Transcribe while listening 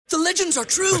The legends are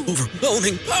true.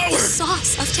 Overwhelming power!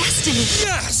 Sauce of destiny.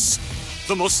 Yes!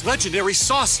 The most legendary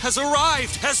sauce has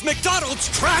arrived as McDonald's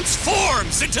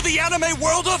transforms into the anime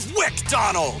world of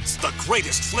WickDonald's. The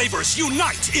greatest flavors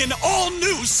unite in all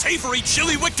new savory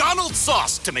chili McDonald's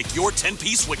sauce to make your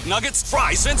 10-piece Wick Nuggets,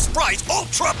 fries, and Sprite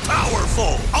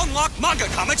ultra-powerful. Unlock manga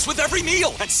comics with every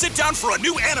meal and sit down for a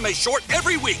new anime short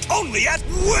every week only at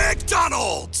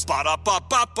WickDonald's.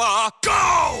 Ba-da-ba-ba-ba,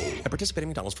 go! At participating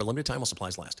McDonald's for a limited time while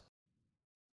supplies last.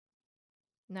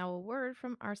 Now a word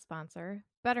from our sponsor,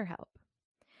 BetterHelp.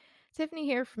 Tiffany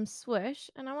here from Swish,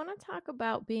 and I want to talk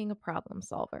about being a problem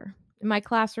solver. In my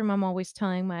classroom, I'm always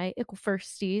telling my equal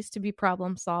firsties to be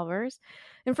problem solvers.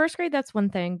 In first grade, that's one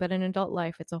thing, but in adult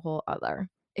life, it's a whole other.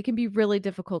 It can be really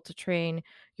difficult to train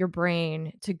your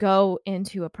brain to go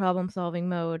into a problem-solving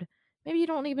mode. Maybe you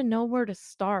don't even know where to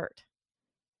start.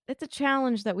 It's a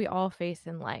challenge that we all face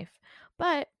in life.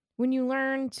 But when you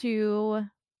learn to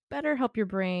better help your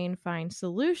brain find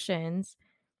solutions,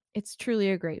 it's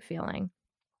truly a great feeling.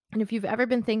 And if you've ever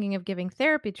been thinking of giving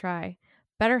therapy a try,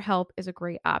 BetterHelp is a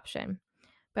great option.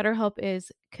 BetterHelp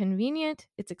is convenient,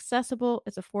 it's accessible,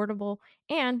 it's affordable,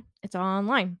 and it's all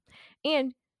online.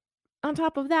 And on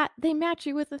top of that, they match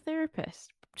you with a therapist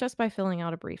just by filling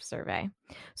out a brief survey.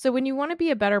 So when you want to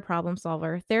be a better problem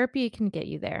solver, therapy can get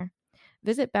you there.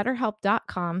 Visit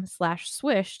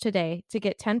betterhelp.com/swish today to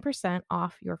get 10%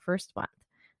 off your first month.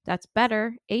 That's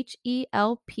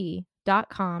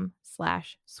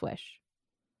betterhelp.com/swish.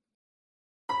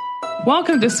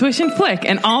 Welcome to Swish and Flick,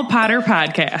 an all Potter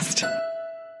podcast.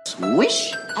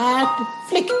 Swish and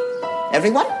flick.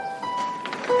 Everyone?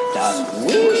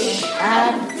 Swish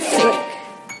and flick.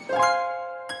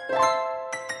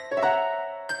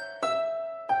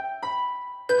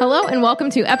 Hello and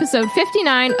welcome to episode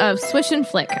 59 of Swish and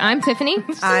Flick. I'm Tiffany.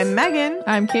 I'm Megan.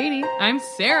 I'm Katie. I'm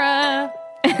Sarah.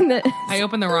 I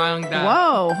opened the wrong dot.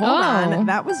 Whoa, hold on.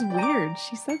 That was weird.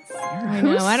 She said Sarah. I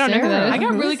know. I don't know who that is. I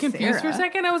got really confused for a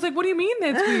second. I was like, what do you mean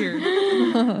that's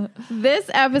weird?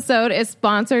 This episode is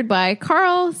sponsored by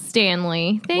Carl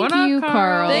Stanley. Thank you,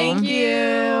 Carl. Thank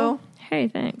you. Hey,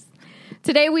 thanks.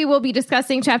 Today we will be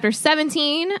discussing chapter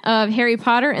 17 of Harry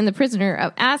Potter and the Prisoner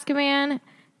of Azkaban,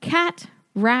 Cat,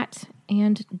 Rat,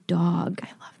 and Dog. I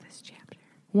love this chapter.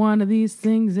 One of these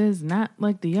things is not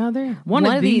like the other. One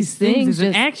of these things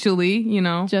is actually,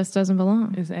 just doesn't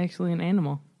belong. Is actually an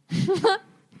animal.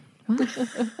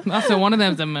 Also, one of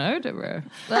them's a murderer.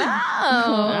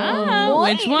 Oh,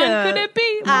 which one could it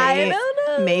be? I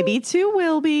don't know. Maybe two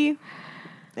will be.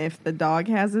 If the dog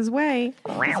has his way.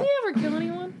 Does he ever kill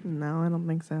anyone? No, I don't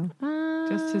think so.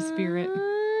 Just his spirit.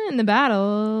 In the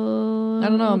battle. I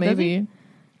don't know, maybe.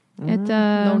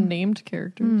 No named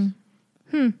characters.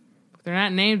 If they're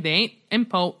not named, they ain't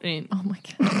important. Oh my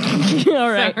god. All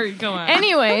right. Sorry, go on.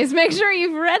 Anyways, make sure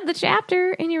you've read the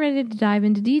chapter and you're ready to dive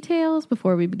into details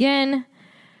before we begin.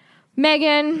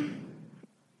 Megan,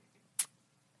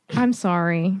 I'm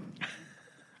sorry.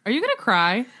 Are you going to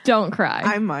cry? Don't cry.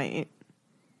 I might.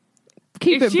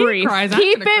 Keep If it she brief. cries, I'm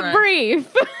Keep gonna it cry.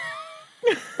 brief.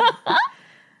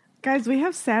 Guys, we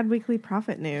have sad weekly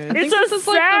profit news. I think this is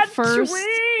like the first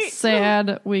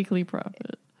sad weekly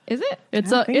prophet. Is it?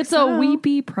 It's I think a so.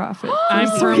 weepy prophet. I'm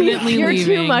permanently You're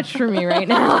leaving. too much for me right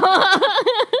now.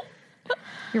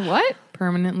 You're what?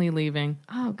 Permanently leaving.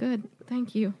 Oh, good.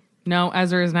 Thank you. No,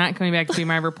 Ezra is not coming back to be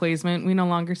my replacement. We no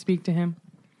longer speak to him.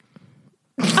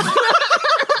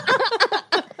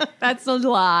 That's a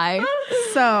lie.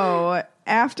 So,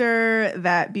 after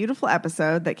that beautiful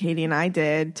episode that Katie and I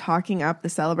did, talking up the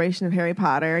celebration of Harry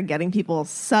Potter, getting people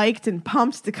psyched and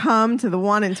pumped to come to the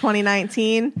one in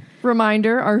 2019.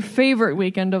 Reminder, our favorite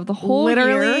weekend of the whole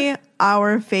Literally year.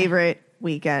 our favorite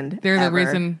weekend They're ever. the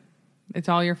reason it's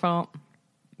all your fault.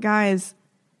 Guys,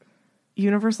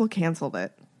 Universal canceled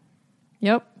it.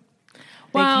 Yep.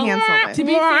 They canceled To it.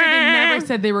 be fair, they never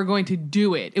said they were going to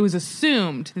do it. It was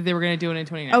assumed that they were going to do it in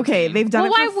 2019. Okay, they've done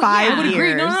Well, it why for would- 5 yeah. I would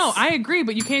years. agree. No, I agree.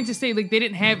 But you can't just say,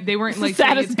 they weren't like, saying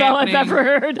Saddest it's spell I've happening.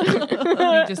 ever heard.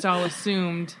 You just all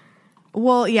assumed.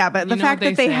 Well, yeah, but the know fact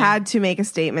what that they they say. had to make a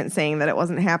statement saying that it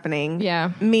wasn't happening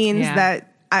Yeah. means Yeah.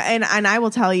 that and I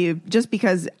will tell you, just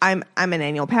because I'm an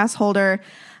annual pass holder,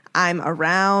 I'm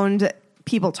around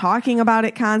people talking about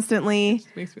it constantly.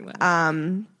 Makes me laugh.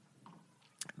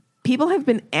 People have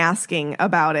been asking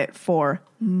about it for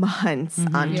months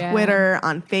on Yeah. Twitter,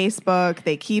 on Facebook.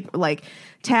 They keep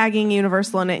tagging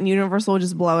Universal in it, and Universal will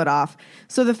just blow it off.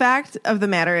 So the fact of the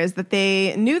matter is that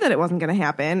they knew that it wasn't going to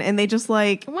happen, and they just Well,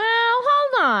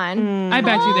 hold on. I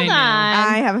bet you they knew.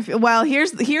 I have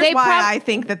here's why I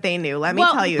think that they knew. Let me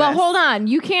tell you. But hold on,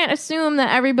 you can't assume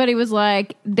that everybody was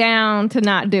like down to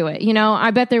not do it. You know,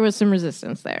 I bet there was some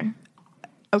resistance there.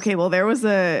 Okay, well, there was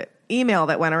a email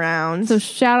that went around. So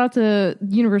shout out to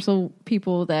Universal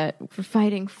people that were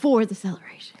fighting for the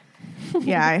celebration.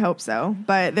 Yeah, I hope so.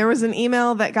 But there was an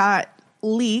email that got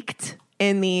leaked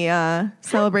in the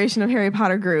Celebration of Harry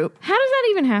Potter group. How does that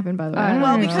even happen, by the way?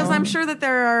 Well, because I'm sure that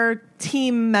there are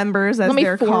team members, as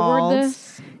they're called.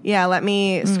 This. Yeah, let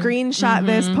me screenshot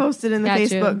this, post it in the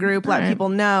Facebook group, let people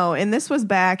know. And this was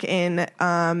back in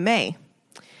May.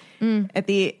 In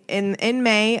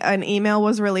May, an email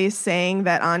was released saying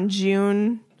that on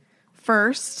June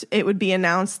 1st, it would be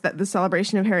announced that the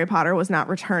Celebration of Harry Potter was not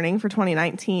returning for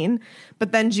 2019.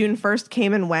 But then June 1st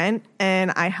came and went, and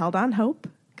I held on hope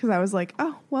because I was like,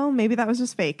 oh, well, maybe that was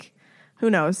just fake. Who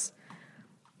knows?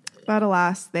 But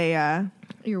alas, they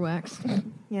earwax.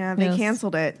 Yeah, they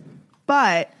canceled it.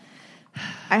 But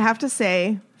I have to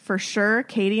say, for sure,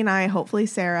 Katie and I, hopefully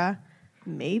Sarah,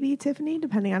 maybe Tiffany,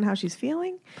 depending on how she's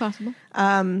feeling. Possible.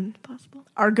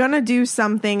 Are going to do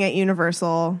something at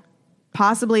Universal,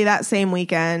 possibly that same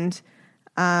weekend.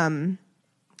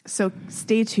 So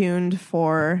stay tuned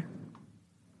for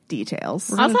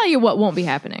details. I'll tell you what won't be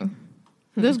happening.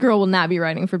 This girl will not be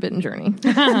riding Forbidden Journey.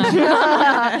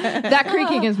 That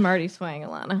creaking is Marty swaying,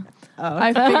 Alana.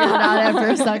 I figured it out after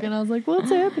a second. I was like, what's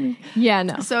happening? Yeah,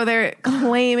 no. So they're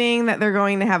claiming that they're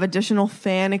going to have additional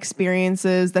fan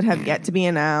experiences that have yet to be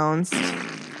announced.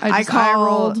 I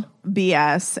called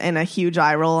BS and a huge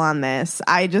eye roll on this.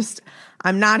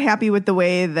 I'm not happy with the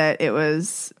way that it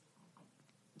was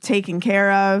taken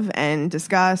care of and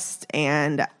discussed.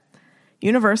 And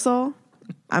Universal,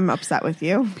 I'm upset with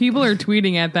you. People are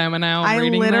tweeting at them, and now I'm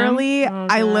reading them.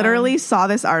 I literally saw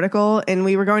this article, and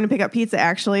we were going to pick up pizza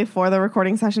actually for the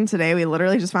recording session today. We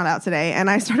literally just found out today, and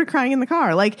I started crying in the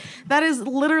car. Like, that is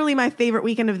literally my favorite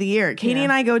weekend of the year. Katie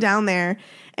and I go down there,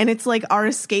 and it's like our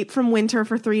escape from winter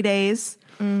for 3 days.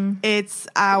 It's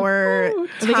our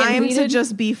time to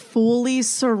just be fully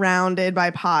surrounded by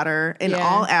Potter in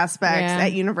all aspects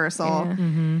at Universal.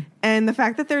 And the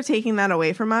fact that they're taking that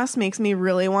away from us makes me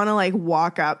really want to like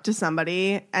walk up to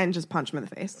somebody and just punch them in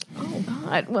the face. Oh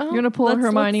God! Well, you're gonna pull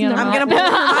Hermione. I'm gonna pull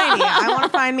Hermione. I want to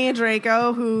find me a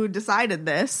Draco who decided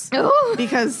this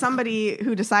because somebody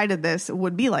who decided this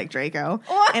would be like Draco,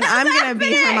 and I'm gonna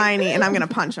be Hermione and I'm gonna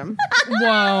punch him.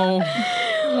 Whoa!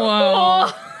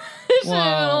 This is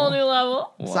a whole new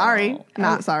level. Sorry,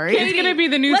 not sorry. He's gonna be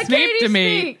the new Snape to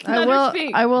me.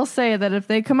 I will say that if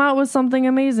they come out with something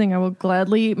amazing, I will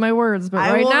gladly eat my words. But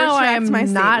right now, I am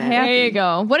not happy. There you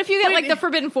go. What if you get like the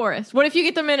Forbidden Forest? What if you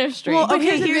get the Ministry? Well,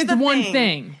 okay, here's the one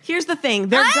thing. Here's the thing.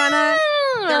 They're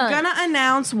gonna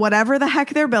announce whatever the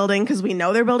heck they're building because we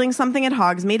know they're building something at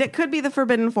Hogsmeade. It could be the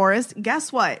Forbidden Forest.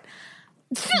 Guess what?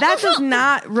 That does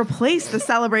not replace the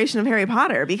Celebration of Harry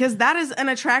Potter because that is an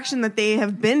attraction that they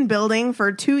have been building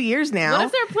for 2 years now. What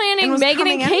if they're planning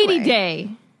Meghan and Katie Day?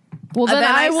 Well, then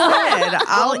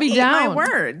I'll be eat down. my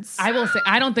words. I will say,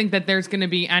 I don't think that there's going to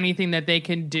be anything that they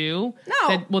can do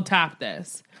that will top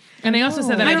this. And they also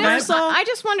said that I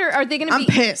just wonder, are they going to be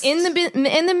pissed. in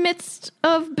the midst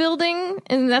of building,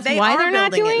 and that's why they're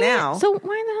not doing it now? So why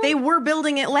the hell? They were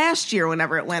building it last year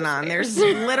whenever it went on. There's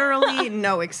literally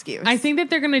no excuse. I think that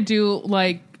they're going to do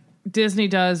like Disney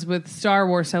does with Star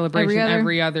Wars Celebration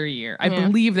every other year. I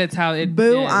believe that's how it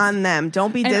Boo is. on them.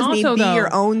 Don't be And Disney. also, be though,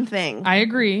 your own thing. I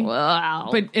agree. Wow.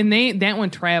 But that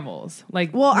one travels.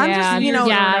 Like, well, I'm just, I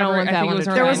don't want that one to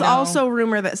there was travel. also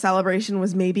rumor that Celebration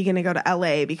was maybe going to go to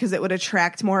LA because it would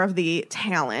attract more of the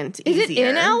talent. Is it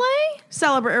in LA? They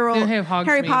have Hogsmeade.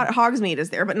 Harry Potter Hogsmeade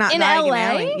is there, but not In Diagon LA?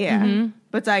 Alley. Yeah.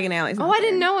 But Diagon Alley's not Oh, I there.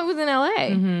 didn't know it was in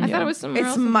LA. I thought it was somewhere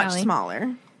else. It's in much LA.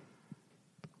 smaller.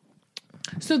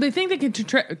 So they think they can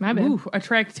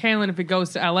attract talent if it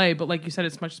goes to LA, but like you said,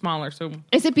 it's much smaller. So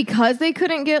Is it because they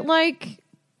couldn't get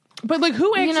but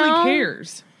who actually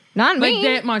cares? Not me. Like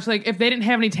that much. Like if they didn't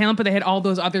have any talent, but they had all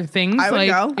those other things, I would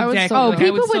go. Exactly.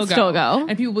 People would still go.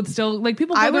 And people would still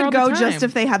people. Go I there would all go the time. just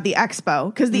if they had the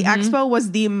expo because the expo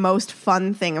was the most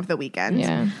fun thing of the weekend.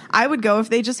 Yeah. I would go if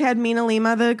they just had Mina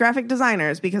Lima, the graphic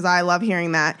designers, because I love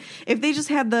hearing that. If they just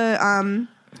had the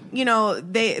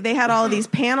they had all of these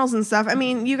panels and stuff. I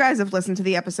mean, you guys have listened to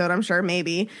the episode, I'm sure,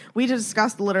 maybe. We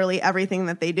discussed literally everything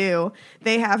that they do.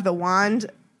 They have the wand,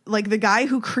 like the guy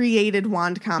who created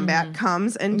Wand Combat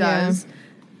comes and does,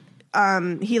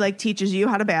 he like teaches you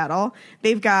how to battle.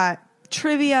 They've got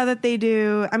trivia that they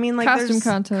do. I mean, like costume there's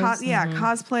contest.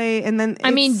 cosplay. And then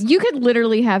I mean, you could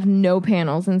literally have no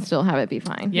panels and still have it be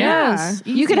fine. Yes.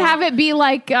 You could have it be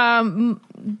like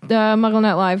the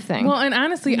MuggleNet Live thing. Well, and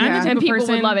honestly, I'm the type and of people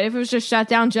person would love it if it was just shut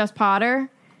down, just Potter.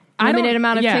 Limited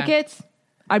amount of tickets.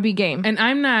 I'd be game. And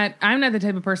I'm not the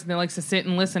type of person that likes to sit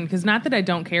and listen, because not that I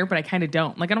don't care, but I kind of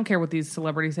don't. Like, I don't care what these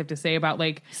celebrities have to say about,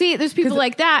 like... See, there's people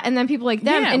like that, and then people like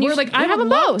them, and we're like, I would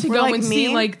love to go like and me.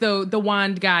 see, like, the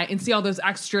wand guy and see all those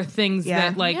extra things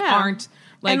that, like, aren't...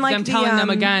 Like, and, like, them telling them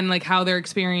again, like, how their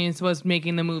experience was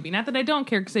making the movie. Not that I don't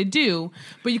care, because I do,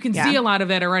 but you can see a lot of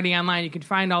that already online. You can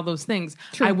find all those things.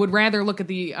 True. I would rather look at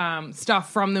the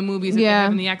stuff from the movies that they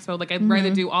have in the expo. Like, I'd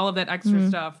rather do all of that extra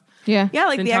stuff. Yeah,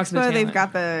 like the expo, they've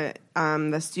got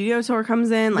the studio tour comes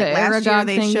in. Like last year,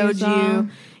 they showed you.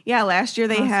 Yeah, last year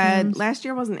they had. Last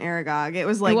year wasn't Aragog. It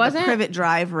was like the Privet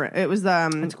Drive. It was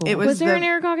cool. It was there an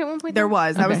Aragog at one point? There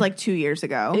was. That was like 2 years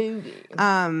ago.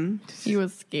 He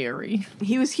was scary.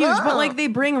 He was huge, but like they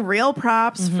bring real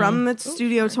props from the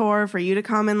studio tour for you to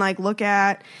come and like look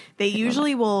at. They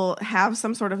usually will have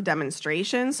some sort of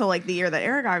demonstration. So like the year that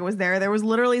Aragog was there was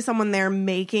literally someone there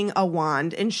making a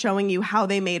wand and showing you how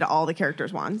they made all the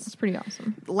characters' wands. It's pretty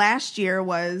awesome. Last year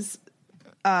was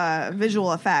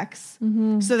visual effects.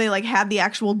 So they like had the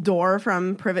actual door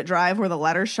from Privet Drive where the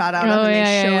letters shot out of, and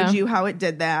they showed you how it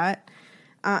did that.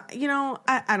 You know,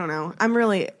 I don't know.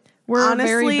 Honestly,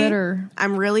 very bitter.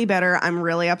 I'm really bitter. I'm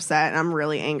really upset. And I'm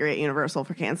really angry at Universal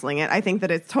for canceling it. I think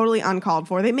that it's totally uncalled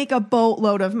for. They make a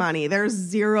boatload of money. There's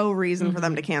zero reason for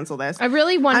them to cancel this. I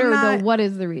really wonder, though, what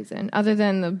is the reason other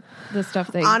than the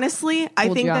stuff they... Honestly, I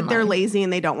think that they're lazy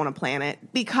and they don't want to plan it.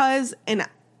 Because, and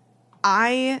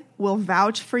I will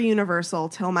vouch for Universal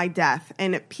till my death.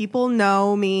 And people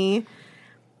know me.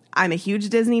 I'm a huge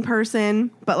Disney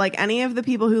person, but like any of the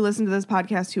people who listen to this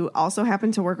podcast who also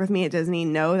happen to work with me at Disney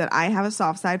know that I have a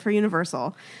soft side for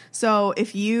Universal. So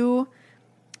if you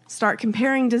start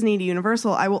comparing Disney to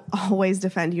Universal, I will always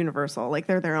defend Universal. Like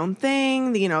they're their own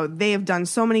thing. You know, they have done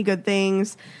so many good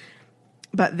things,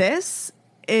 but this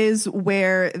is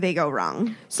where they go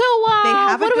wrong. So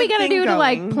what are we going to do to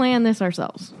like plan this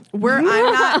ourselves?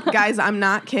 I'm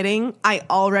not kidding. I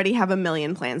already have a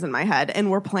million plans in my head and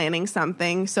we're planning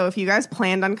something. So if you guys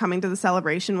planned on coming to the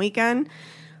celebration weekend,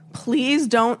 please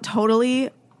don't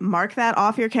totally mark that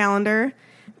off your calendar,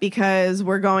 because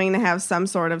we're going to have some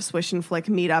sort of Swish and Flick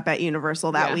meetup at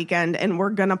Universal that weekend, and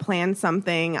we're going to plan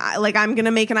something. Like, I'm going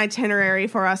to make an itinerary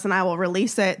for us, and I will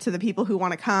release it to the people who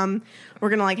want to come. We're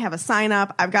going to, like, have a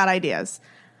sign-up. I've got ideas.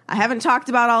 I haven't talked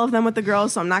about all of them with the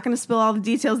girls, so I'm not going to spill all the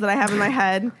details that I have in my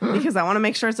head, because I want to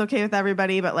make sure it's okay with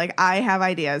everybody, but, like, I have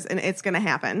ideas, and it's going to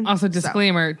happen. Also,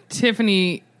 disclaimer,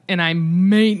 Tiffany and I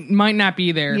might not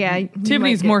be there. Yeah.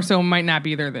 Tiffany's more so might not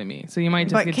be there than me, so you might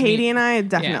just But Katie and I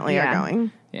definitely are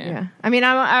going. Yeah. I mean,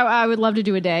 I would love to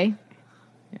do a day.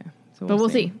 Yeah. So we'll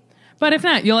see. But if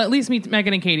not, you'll at least meet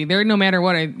Megan and Katie. They're no matter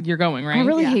what you're going, right? I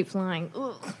really hate flying.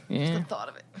 Ugh, yeah. just the thought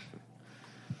of it.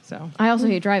 So I also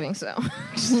hate driving, so.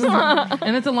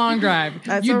 And it's a long drive.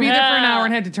 You'd be there for an hour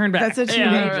and had to turn back. That's a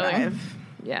 2-day drive.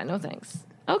 Yeah, no thanks.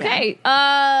 Okay.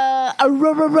 A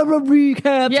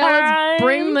recap. Yeah, let's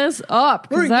bring this up,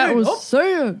 because that was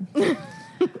sad.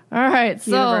 All right,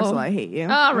 so Universal, I hate you.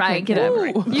 All right, get over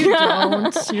it. You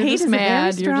don't. You're just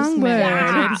mad. You're just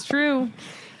mad. It's true.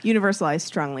 Universal, I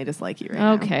strongly dislike you right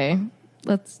now. Okay,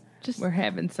 let's just. We're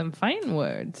having some fine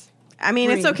words. I mean,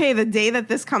 it's okay. The day that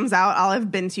this comes out, I'll have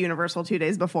been to Universal 2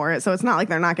 days before it, so it's not like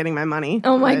they're not getting my money.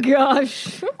 Oh my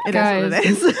gosh, it is what it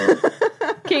is.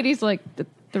 Katie's like the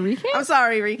recap. I'm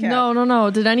sorry, recap.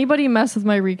 No. Did anybody mess with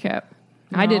my recap?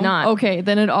 No. I did not. Okay,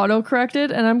 then it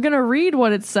auto-corrected, and I'm going to read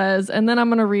what it says, and then I'm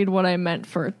going to read what I meant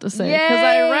for it to say. Because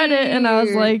I read it, and I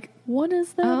was like, what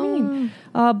does that mean?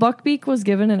 Buckbeak was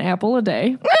given an apple a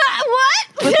day. What?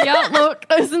 But the outlook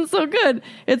isn't so good.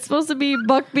 It's supposed to be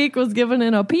Buckbeak was given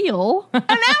an appeal. An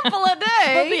apple a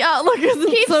day? But the outlook isn't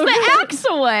Keeps so the good. axe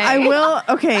away. I will.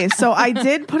 Okay, so I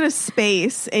did put a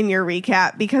space in your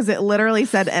recap because it literally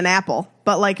said an apple,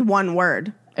 but like one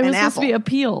word. It was an supposed apple. to be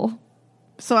appeal.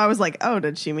 So I was like, oh,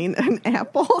 did she mean an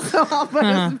apple? So I'll put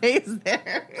a space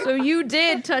there. So you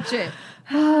did touch it.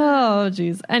 Oh,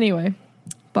 geez. Anyway,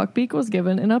 Buckbeak was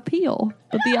given an appeal,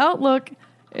 but the outlook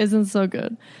isn't so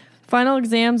good. Final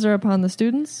exams are upon the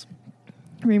students.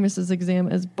 Remus's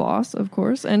exam is boss, of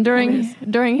course. And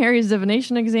during Harry's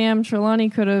divination exam,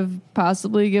 Trelawney could have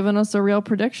possibly given us a real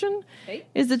prediction. Hey.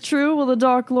 Is it true? Will the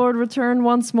Dark Lord return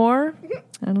once more?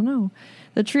 I don't know.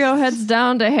 The trio heads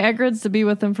down to Hagrid's to be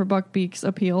with him for Buckbeak's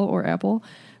appeal, or apple.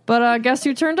 But guess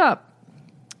who turned up?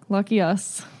 Lucky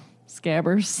us.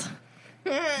 Scabbers.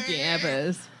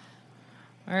 Scabbers.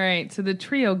 All right, so the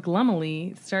trio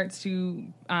gloomily starts to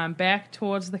back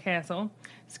towards the castle.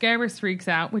 Scabbers freaks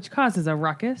out, which causes a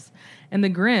ruckus, and the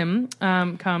Grim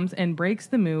comes and breaks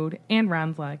the mood and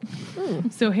Ron's leg.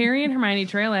 So Harry and Hermione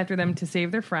trail after them to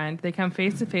save their friend. They come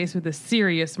face to face with a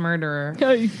serious murderer,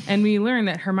 and we learn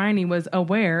that Hermione was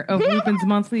aware of Lupin's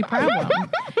monthly problem.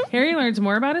 Harry learns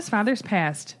more about his father's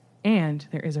past, and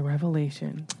there is a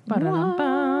revelation.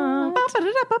 Ba-da-dum-bum.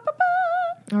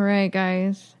 All right,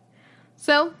 guys.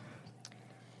 So,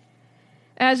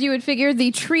 as you would figure,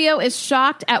 the trio is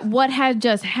shocked at what had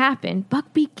just happened.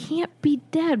 Buckbeak can't be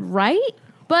dead, right?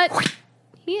 But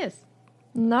he is.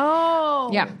 No.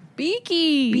 Yeah.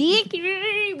 Beaky.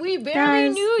 Beaky, we barely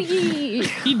knew ye.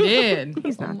 He did.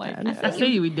 He's not dead. I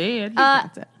say we did.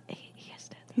 He is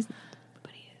dead. He's not,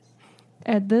 but he is.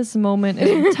 At this moment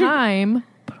in time,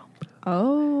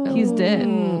 He's dead.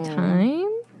 Time?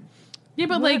 Yeah,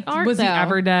 but What art was he thou?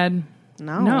 ever dead?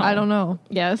 No. I don't know.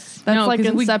 Yes. That's No, like 'cause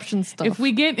Inception stuff. If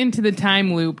we get into the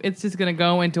time loop, it's just going to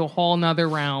go into a whole nother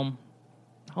realm.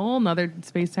 Whole nother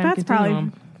space-time That's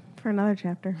continuum. probably for another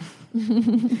chapter.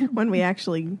 When we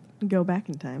actually go back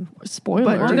in time.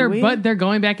 Spoiler. But They're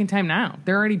going back in time now.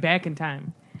 They're already back in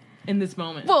time. In this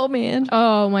moment. Whoa, man.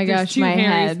 Oh my There's gosh, two my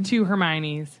Harrys, head. 2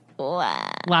 Hermiones.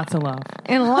 Lots of love.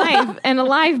 And a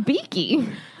live Beaky.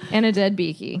 And a dead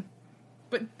Beaky.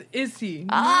 But is he?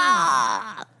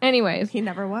 Anyways. He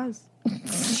never was.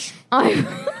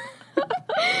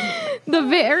 The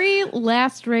very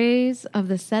last rays of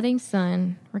the setting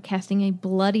sun were casting a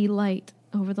bloody light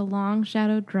over the long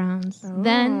shadowed grounds.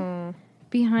 Then,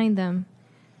 behind them,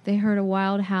 they heard a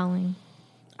wild howling.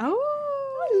 Oh.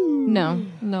 No,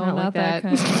 No, not that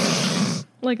kind.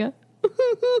 Like a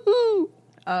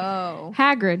Oh.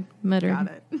 Hagrid muttered. Got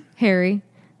it. Harry,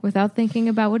 without thinking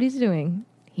about what he's doing,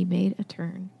 he made a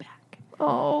turn back.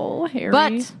 Oh, Harry.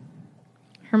 But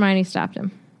Hermione stopped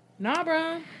him. Nah,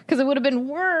 bro. Because it would have been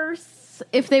worse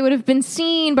if they would have been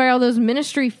seen by all those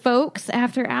ministry folks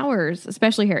after hours,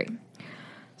 especially Harry.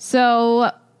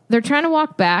 So they're trying to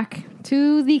walk back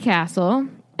to the castle,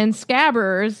 and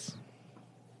Scabbers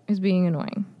is being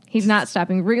annoying. He's not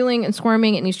stopping wriggling and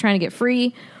squirming, and he's trying to get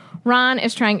free. Ron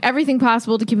is trying everything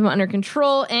possible to keep him under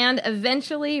control, and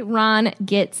eventually Ron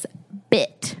gets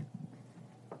bit.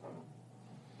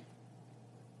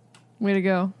 Way to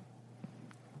go.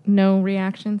 No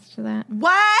reactions to that?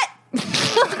 What?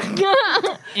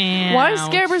 Why is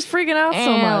Scabbers freaking out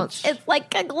so much? It's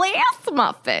like a glass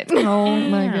muffin. Oh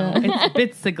my god. It's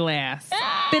bits of glass.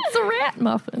 It's a rat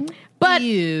muffin. But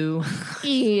Ew.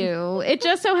 ew. It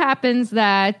just so happens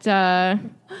that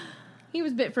he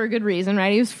was bit for a good reason,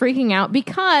 right? He was freaking out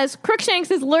because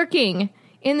Crookshanks is lurking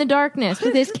in the darkness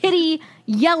with his kitty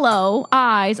yellow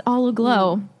eyes all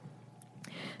aglow.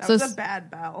 That So was a bad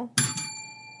bell.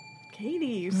 Katie,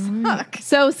 you suck.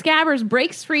 So Scabbers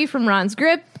breaks free from Ron's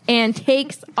grip and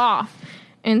takes off.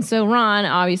 And so Ron,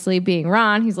 obviously being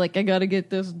Ron, he's like, I gotta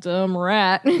get this dumb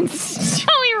rat. And so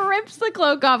he rips the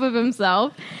cloak off of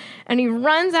himself and he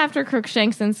runs after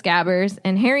Crookshanks and Scabbers,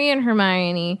 and Harry and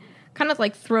Hermione kind of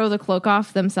like throw the cloak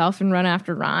off themselves and run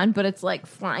after Ron, but it's like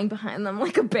flying behind them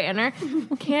like a banner.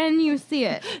 Can you see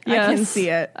it? Yes. I can see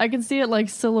it. I can see it like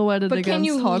silhouetted But against can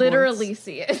you Hogwarts. literally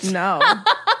see it? No.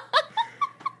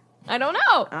 I don't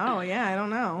know. Oh, yeah, I don't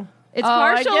know. It's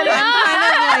I partially get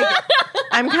it.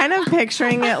 I'm kind of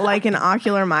picturing it like an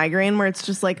ocular migraine where it's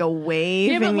just like a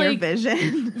wave Yeah, but in your like- vision. He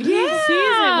sees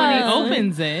it when he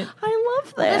opens it. I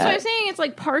love that. That's what I'm saying. It's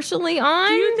like partially on.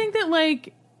 Do you think that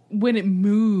like when it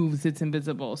moves, it's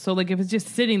invisible? So like if it's just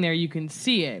sitting there, you can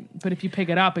see it, but if you pick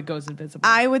it up, it goes invisible.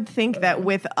 I would think that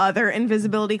with other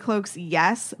invisibility cloaks,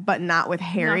 yes, but not with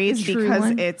Harry's true because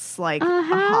one. it's like a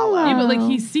hollow. yeah, but like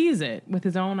he sees it with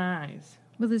his own eyes.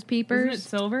 with his Isn't it peepers?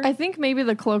 silver? I think maybe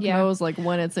the cloak Yeah. knows like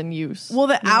when it's in use. Well,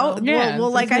 the out, Yeah,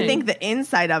 well, like that's I it. think the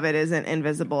inside of it isn't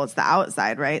invisible; it's the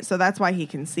outside, right? So that's why he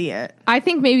can see it. I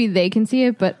think maybe they can see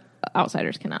it, but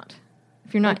outsiders cannot.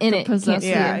 If you're not in to it, you can't possess see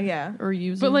Yeah, it. yeah. or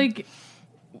use but them. like,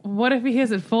 what if he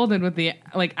has it folded with the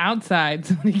like outside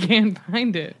so he can't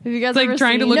find it? Have you guys It's like ever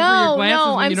trying to seen- look for your No, glasses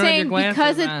no, when I'm you don't have saying your glasses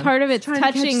because it's on. part of it's Trying to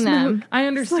catch touching them. smoke. I It's like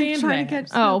understand trying to that. catch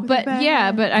Oh, smoke with but a bat.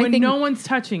 yeah, but I When think no one's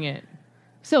touching it.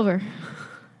 silver,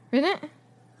 isn't it?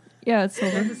 yeah, it's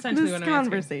silver. That's essentially This what I'm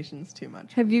asking. conversation's too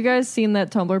much. Have you guys seen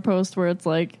that Tumblr post where it's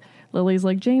like Lily's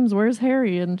like, James, where's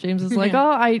Harry? And James is like,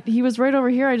 he was right over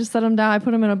here. I just set him down. I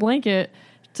put him in a blanket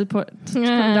to put him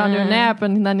down to a nap.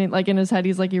 And then like in his head,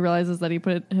 he's like, he realizes that he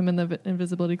put him in the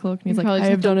invisibility cloak. And he's like, probably I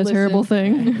just have have to done a terrible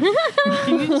thing.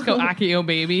 Can you just go Akio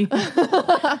baby?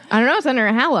 I don't know. It's under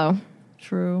a hallow.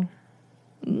 True.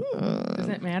 Does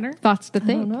it matter? Thoughts to I don't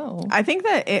think. know. I think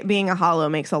that it being a hollow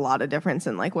makes a lot of difference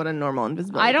in like what a normal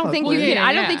invisibility. I don't cloak think would you be. can.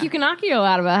 I don't yeah. think you can Akio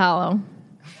out of a hallow.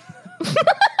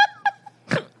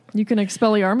 You can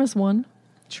Expelliarmus one.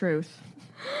 Truth.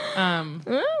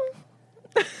 But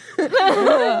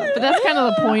that's kind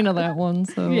of the point of that one.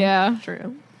 So Yeah.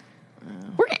 True.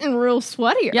 We're getting real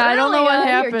sweaty. Yeah, I don't know what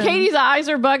happened. Katie's eyes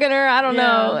are bugging her. I don't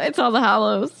know. Yeah. It's all the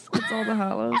Hallows. It's all the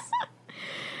Hallows.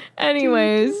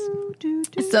 Anyways,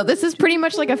 so this is pretty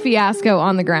much like a fiasco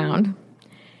on the ground.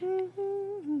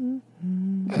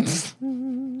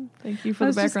 Thank you for I the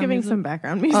was just background giving music. some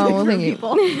background music Oh, well, for thank you.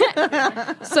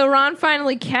 people. So Ron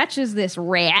finally catches this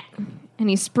rat, and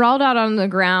he's sprawled out on the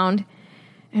ground,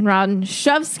 and Ron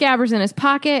shoves Scabbers in his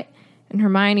pocket, and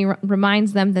Hermione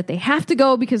reminds them that they have to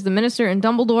go because the minister and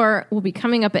Dumbledore will be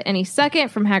coming up at any second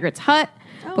from Hagrid's hut.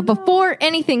 But before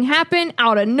anything happened,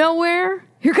 out of nowhere,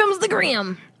 here comes the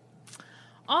Grim.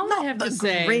 All I have to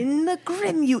say, The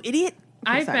grim, you idiot.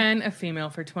 I've sorry. been a female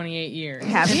for 28 years.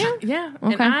 Have you? Yeah.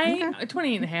 Okay. And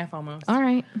 28 and a half almost. All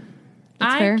right.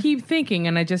 That's I fair. keep thinking,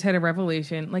 and I just had a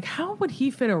revelation, like, how would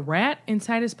he fit a rat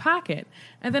inside his pocket?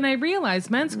 And then I realized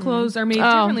men's clothes are made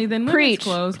differently than women's preach.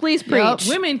 clothes. Please preach.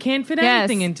 Women can't fit Yes.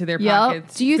 anything into their Yep.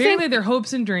 pockets. Do you think- Barely their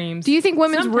hopes and dreams. Do you think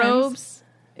women's Sometimes. robes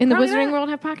in the Probably Wizarding not. world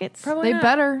have pockets? Probably They not.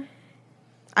 better.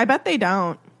 I bet they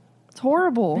don't. It's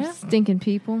horrible. Yeah. Stinking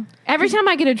people. Every time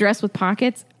I get a dress with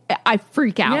pockets, I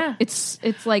freak out. Yeah. It's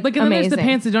like Like, and then amazing. there's the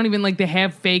pants that don't even, like, they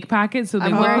have fake pockets, so they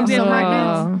I'm look wearing like they have some right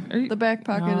pockets. Are you- The back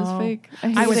pocket is fake.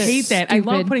 I would it. hate that. I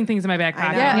love Stupid. putting things in my back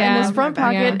pocket. Yeah, Yeah. and this front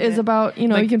My back pocket is about, you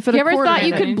Like, can fit You a ever quarter thought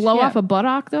you in could it. blow Yeah. off a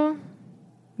buttock though?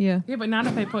 Yeah. Yeah, but not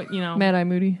if I put, Mad Eye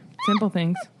Moody. simple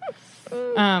things.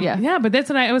 Yeah. Yeah, but that's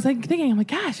what I was like thinking. I'm like,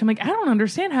 gosh, I don't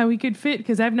understand how we could fit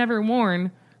because I've never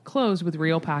worn clothes with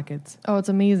real pockets. Oh, it's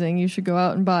amazing. You should go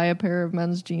out and buy a pair of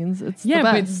men's jeans. It's Yeah, the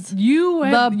but best. you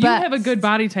have a best. good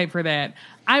body type for that.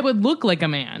 I would look like a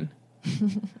man.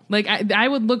 Like I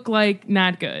would look like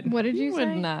not good. What did you would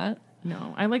say? not.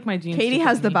 No, I like my jeans. Katie to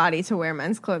has fit the me. body to wear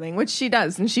men's clothing, which she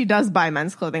does, and she does buy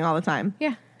men's clothing all the time.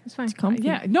 Yeah, it's fine. It's comfy.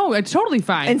 Yeah, no, it's totally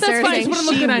fine. And That's Sarah's fine. saying It's what I'm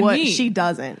she looking on would, me. she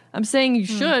doesn't. I'm saying you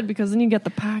should because then you get the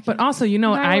pocket. But also, what Buy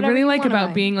I whatever really you like wanna about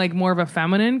buy. being like more of a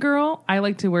feminine girl, I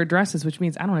like to wear dresses, which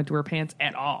means I don't have to wear pants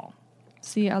at all.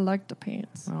 see, I like the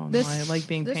pants. Oh no, I like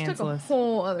being This took a pantsless.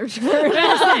 whole other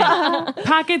turn.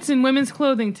 Pockets in women's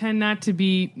clothing tend not to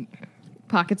be.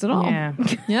 Pockets at all. Yeah,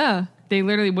 Yeah. they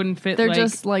literally wouldn't fit. They're like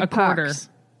just like a quarter, packs.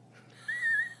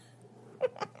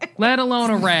 let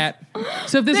alone a rat.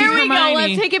 So if this There is we Hermione, go.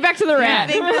 Let's take it back to the I rat.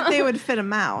 think that they would fit a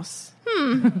mouse.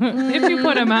 if you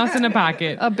put a mouse in a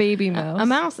pocket A baby mouse. A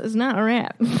mouse is not a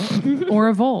rat. or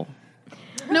a vole.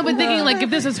 No, but thinking like if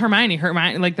this is Hermione,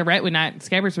 like the rat would not,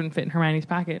 Scabbers wouldn't fit in Hermione's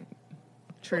pocket.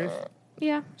 Truth.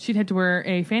 Yeah. She'd have to wear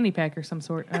a fanny pack or some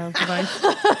sort of device.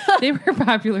 They were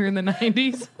popular in the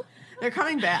 90s, They're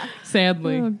coming back.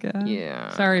 sadly. Oh, God.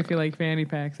 Yeah. Sorry if you like fanny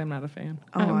packs. I'm not a fan.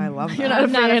 Oh, I love that. You're not a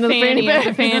I'm not fan a of the fanny fanny of the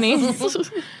pack.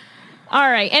 fanny. All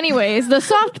right. Anyways, the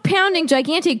soft pounding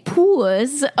gigantic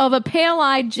paws of a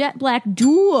pale-eyed jet black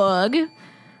dog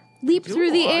leap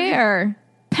through the air,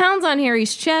 pounds on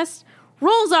Harry's chest,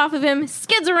 rolls off of him,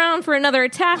 skids around for another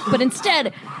attack, but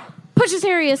instead pushes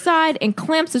Harry aside and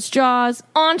clamps its jaws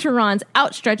onto Ron's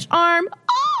outstretched arm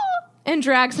and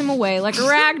drags him away like a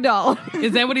rag doll.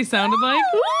 Is that what he sounded like?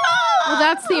 Well,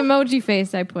 that's the emoji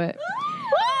face I put.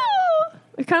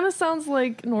 It kind of sounds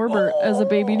like Norbert as a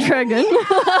baby dragon. You're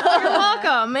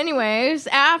welcome. Anyways,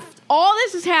 after all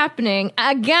this is happening,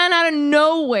 again out of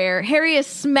nowhere, Harry is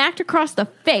smacked across the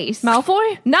face.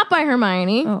 Malfoy? Not by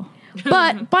Hermione, Oh.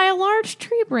 but by a large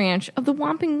tree branch of the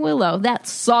Whomping Willow. That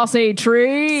saucy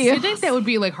tree. Do you think that would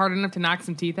be like hard enough to knock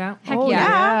some teeth out? Heck Oh,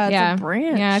 yeah. yeah, it's a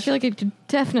branch. Yeah, I feel like it could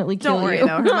definitely kill Don't worry, you.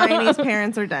 though. Hermione's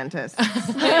parents are dentists.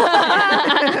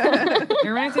 It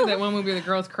reminds me of that one movie where the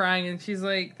girl's crying and she's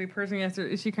like, the person asks her,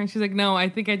 is she crying? She's like, no, I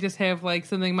think I just have like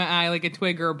something in my eye, like a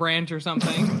twig or a branch or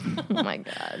something. Oh my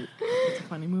god. It's a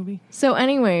funny movie. So,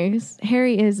 anyways,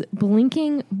 Harry is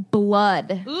blinking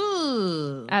blood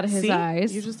Ooh. out of his See?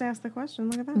 eyes. You just asked the question.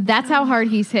 Look at that. That's how hard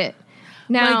he's hit.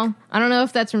 Now, Like- I don't know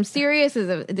if that's from Sirius.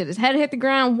 Did his head hit the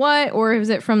ground? What? Or is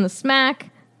it from the smack?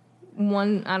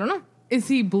 One, I don't know. Is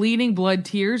he bleeding blood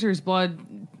tears or is blood?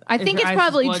 I Is think your it's eyes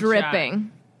probably bloodshot?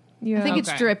 dripping. Yeah. I think it's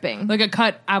Okay. dripping. Like a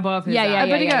cut above his Yeah, eye. yeah, I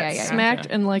bet he got yeah. smacked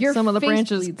and like Your some of the face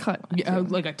branches bleeds. cut. Yeah,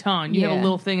 like a ton. You have Yeah. a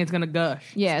little thing, it's gonna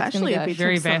gush. Yeah, it's Especially gonna if he gush.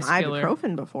 Very took some vascular.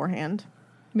 ibuprofen beforehand.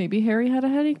 Maybe Harry had a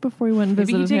headache before he went and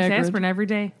Maybe he visited takes Hagrid. aspirin every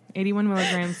day, 81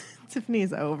 milligrams.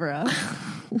 Tiffany's over us.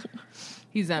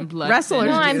 He's on blood. Wrestlers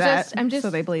No, do I'm that, just-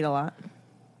 so they bleed a lot.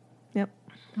 Yep.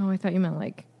 Oh, I thought you meant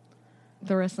like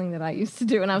the wrestling that I used to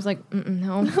do, and I was like,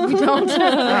 no, we don't.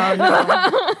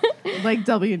 Like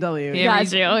WWE.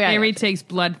 Got you. Okay. Harry takes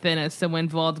blood thinners, so when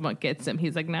Voldemort gets him,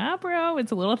 he's like, nah, bro,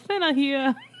 it's a little thinner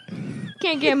here.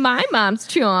 Can't get my mom's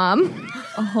charm.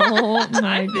 Oh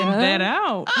my Dig that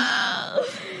out.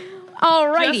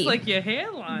 Alrighty. Just like your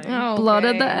hairline. Blood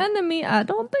of the enemy. I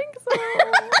don't think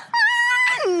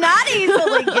so. Not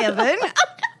easily given.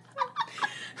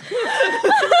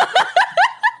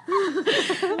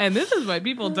 And this is why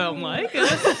people don't like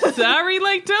us. Sorry,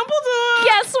 like Dumbledore.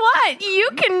 Guess what? You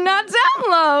cannot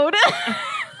download.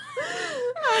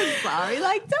 I'm sorry,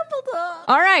 like Dumbledore.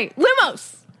 All right,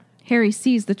 Lumos. Harry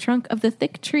sees the trunk of the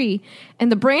thick tree,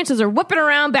 and the branches are whipping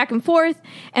around back and forth.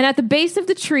 And at the base of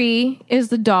the tree is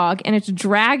the dog, and it's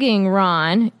dragging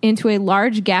Ron into a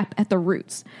large gap at the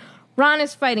roots. Ron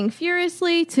is fighting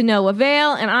furiously to no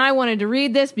avail, and I wanted to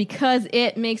read this because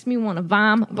it makes me want to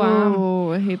vom.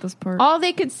 Oh, I hate this part. All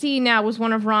they could see now was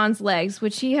one of Ron's legs,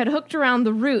 which he had hooked around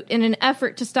the root in an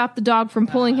effort to stop the dog from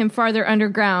pulling him farther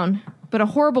underground. But a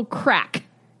horrible crack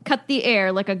cut the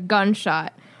air like a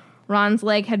gunshot. Ron's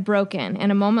leg had broken,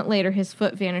 and a moment later, his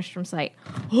foot vanished from sight.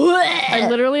 I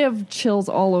literally have chills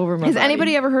all over my Has body.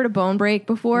 anybody ever heard of bone break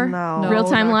before? No. Real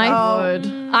time not life?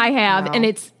 good. I have, and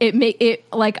it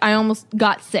like I almost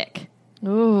got sick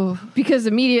Ooh. because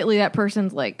immediately that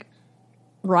person's like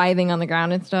writhing on the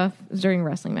ground and stuff. It was during a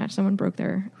wrestling match. Someone broke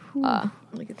their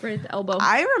like it's right at the elbow.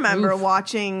 I remember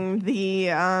watching the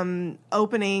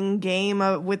opening game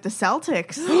with the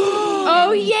Celtics.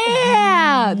 Oh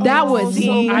yeah, that was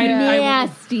see.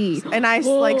 nasty. And I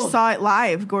saw it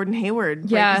live. Gordon Hayward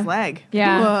break Yeah. his leg.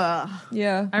 Yeah. Ugh.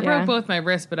 Yeah. I broke both my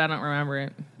wrists, but I don't remember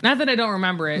it. Not that I don't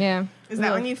remember it. Yeah. Is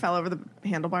that when you fell over the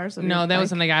handlebars? Of No, your that bike?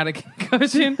 was when I got a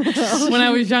concussion. When I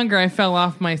was younger, I fell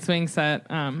off my swing set.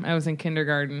 I was in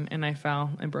kindergarten, and I fell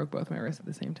and broke both my wrists at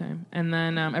the same time. And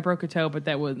then I broke a toe, but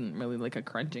that wasn't really like a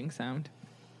crunching sound.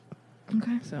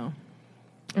 Okay. So,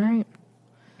 All right.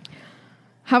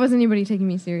 How is anybody taking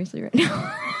me seriously right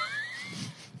now?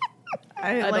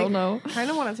 I don't know. kind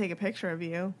of want to take a picture of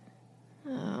you.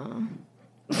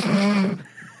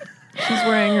 She's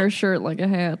wearing her shirt like a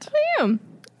hat.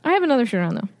 I have another shirt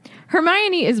on, though.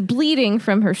 Hermione is bleeding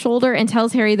from her shoulder and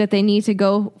tells Harry that they need to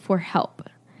go for help.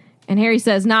 And Harry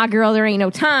says, nah, girl, there ain't no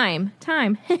time.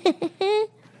 Time.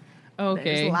 okay.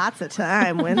 There's lots of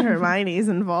time when Hermione's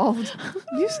involved.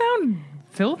 You sound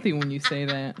filthy when you say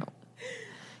that.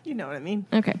 You know what I mean.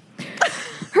 Okay.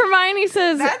 Hermione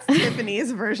says... That's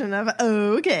Tiffany's version of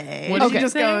okay. What did She you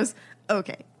just say? goes,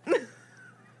 okay.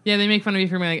 Yeah, they make fun of you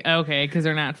for being like, okay, because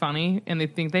they're not funny, and they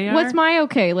think they are. What's my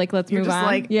okay? Like, let's You're move just on.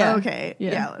 like, Yeah. okay.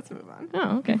 Yeah. Yeah, let's move on.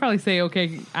 Oh, okay. You probably say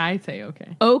okay. I say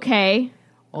okay. Okay.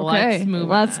 Let's move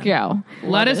Let's on. go.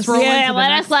 Let us roll Yeah, into the let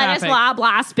next us topic. blah,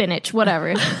 blah, spinach,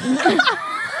 whatever.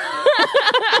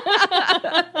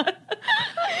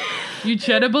 You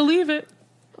should have believe it.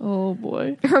 Oh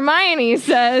boy. Hermione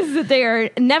says that they are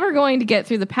never going to get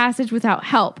through the passage without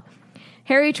help.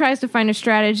 Harry tries to find a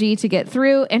strategy to get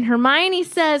through, and Hermione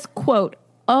says, quote,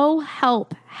 oh,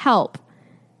 help, help.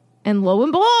 And lo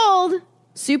and behold,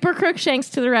 Super Crookshanks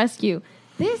to the rescue.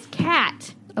 This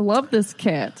cat. I love this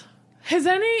cat. Has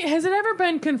it ever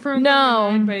been confirmed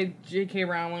No. by J.K.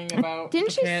 Rowling about Didn't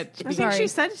the she- cat? I think she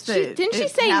said that didn't she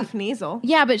it's say- half Kneasel?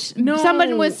 Yeah, but No.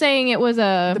 someone was saying it was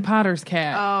a... the Potter's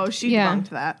cat? Oh, she Yeah. debunked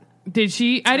that. Did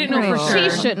she? I didn't know for She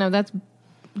sure. shouldn't have. That's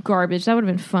garbage. That would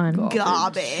have been fun.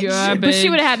 Garbage. But she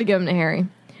would have had to give them to Harry.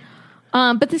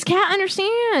 But this cat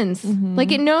understands.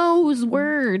 Like, it knows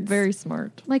words. Very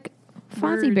smart. Like,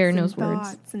 Fozzie Bear knows words.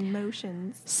 Thoughts and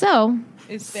motions. So,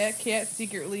 Is that cat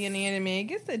secretly an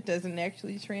animagus that doesn't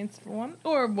actually transform,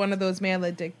 or one of those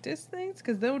maledictus things?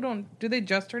 Because do they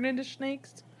just turn into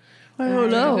snakes? I don't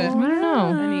know. I don't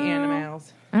know. Any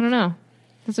animals? I don't know.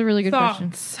 That's a really good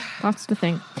question. Thoughts to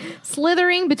think.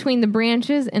 Slithering between the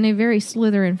branches in a very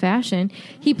Slytherin fashion,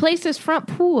 he placed his front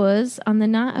paws on the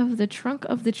knot of the trunk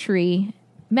of the tree.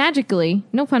 Magically,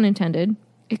 no pun intended,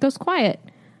 it goes quiet.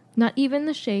 Not even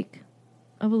the shake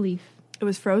of a leaf. It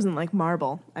was frozen like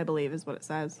marble, I believe, is what it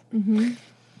says. Mm-hmm.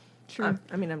 True.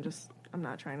 I mean, I'm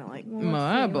not trying to like.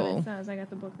 Marble. says. I got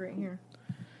the book right here.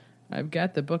 I've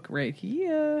got the book right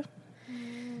here.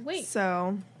 Wait.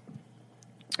 So,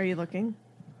 are you looking?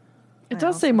 It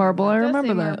does say marble. I does remember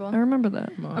say that. marble. I remember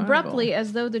that. Abruptly,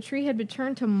 as though the tree had been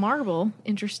turned to marble.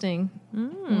 Interesting.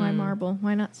 Why marble?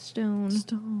 Why not stone?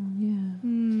 Stone, yeah.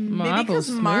 Maybe because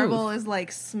smooth. marble is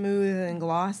like smooth and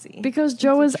glossy. Because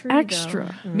Joe is tree, though.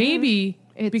 extra. Maybe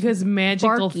It's because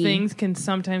magical barky. things can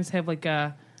sometimes have like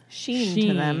a sheen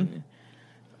to them.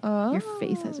 Your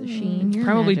face has a sheen. You're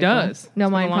Probably magical. does. No, It's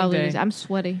been mine a long probably day. is. I'm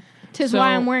sweaty. Tis So-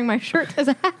 why I'm wearing my shirt as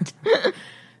a hat.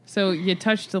 So you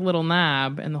touch the little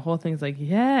knob, and the whole thing's like,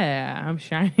 yeah, I'm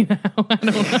shiny now. I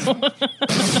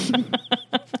don't know.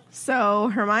 So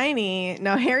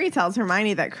Harry tells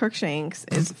Hermione that Crookshanks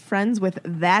is friends with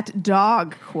that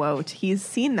dog, quote. He's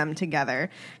seen them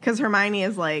together. Because Hermione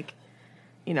is like,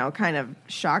 kind of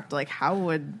shocked, like, how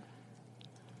would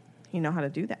he know how to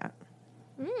do that?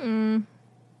 What am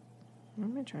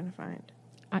I trying to find?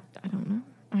 I don't know.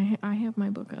 I have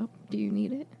my book up. Do you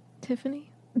need it, Tiffany?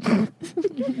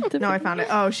 No, I found it.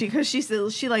 Oh, because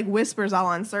she like whispers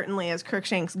all uncertainly as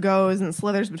Crookshanks goes and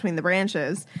slithers between the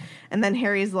branches, and then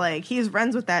Harry's like, he's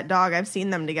friends with that dog. I've seen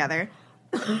them together.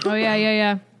 Oh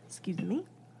yeah. Excuse me.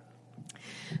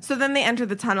 So then they enter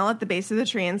the tunnel at the base of the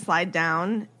tree and slide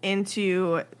down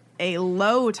into a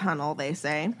low tunnel. They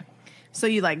say, so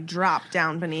you like drop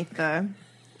down beneath the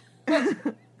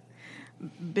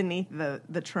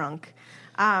trunk.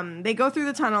 They go through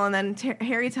the tunnel, and then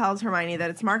Harry tells Hermione that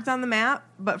it's marked on the map,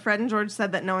 but Fred and George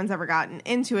said that no one's ever gotten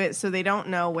into it, so they don't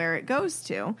know where it goes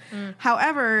to.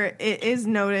 However, it is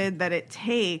noted that it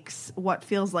takes what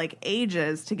feels like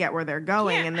ages to get where they're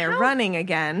going, and they're running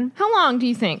again. How long do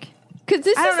you think? Because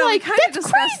this is like,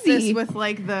 that's crazy. This with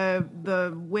like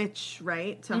the witch,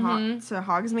 right, to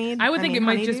Hogsmeade. I would think it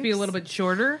might just be a little bit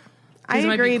shorter. I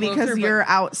agree because you're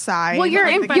outside. Well, you're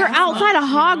outside of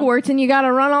Hogwarts, and you got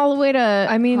to run all the way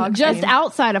to. Just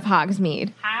outside of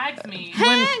Hogsmeade.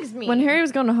 Hogsmeade. When Harry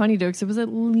was going to Honeydukes, it was at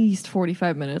least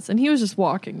 45 minutes, and he was just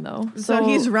walking though. So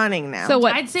he's running now. So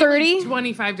what? I'd say 30, like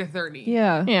 25 to 30.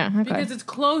 Yeah. Okay. Because it's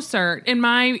closer. In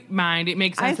my mind, it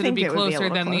makes sense that it'd be it would be a closer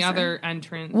little than the closer. other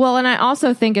entrance. Well, and I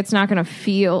also think it's not going to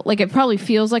feel like it probably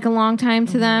feels like a long time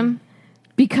to them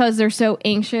because they're so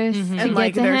anxious to and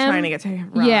like get to they're him. trying to get to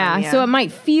Ron, Yeah, so it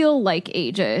might feel like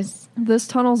ages. This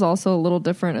tunnel's also a little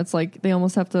different. It's like they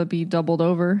almost have to be doubled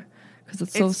over because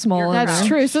it's so small. That's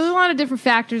true. So there's a lot of different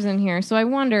factors in here. So I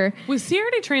wonder. Was he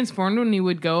already transformed when he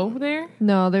would go there?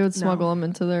 No, they would smuggle him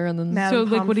into there and then. So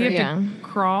like, would he have to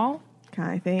crawl?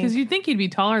 I think Because you'd think he'd be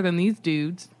taller than these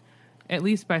dudes, at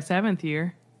least by 7th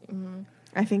year.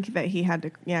 I think that he had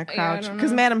to crouch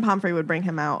because Madame Pomfrey would bring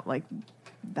him out like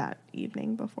that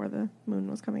evening before the moon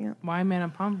was coming up. Why Madame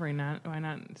Pomfrey? Why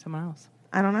not someone else?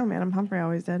 I don't know. Madame Pomfrey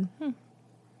always did.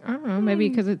 I don't know. Maybe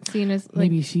because it's seen as like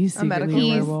Maybe she's a medical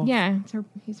secretly a he's werewolf.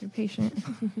 he's her patient.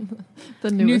 The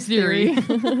New newest theory.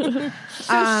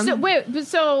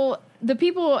 So the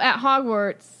people at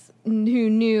Hogwarts who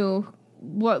knew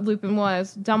what Lupin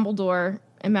was, Dumbledore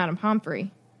and Madame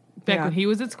Pomfrey Back when he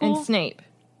was at school? and Snape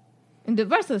and the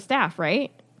rest of the staff,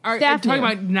 right? Are Staff talking knew.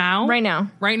 about now? Right now.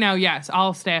 Right now, yes.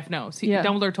 All staff knows. Yeah.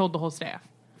 Dumbledore told the whole staff.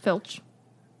 Filch.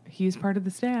 He's part of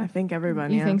the I staff. think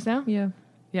everybody. You think so? Yeah.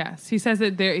 Yes. He says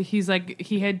that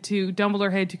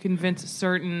Dumbledore had to convince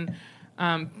certain,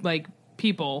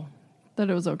 people. That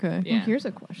it was okay. Yeah. Here's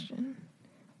a question.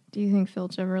 Do you think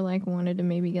Filch ever wanted to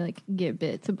maybe get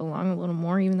bit to belong a little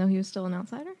more, even though he was still an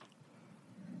outsider?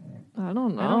 I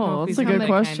don't know. I don't know if That's he's a good that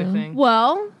kind of question. thing.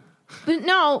 Well,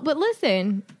 but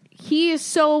listen, he is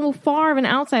so far of an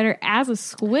outsider as a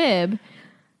squib.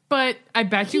 But I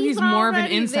bet you He's he's more of an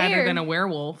already insider there. than a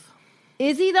werewolf.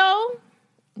 Is he though?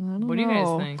 What do you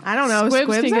guys think? I don't know. Squibs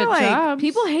Squibs can are get like jobs.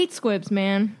 People hate squibs,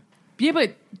 man. Yeah,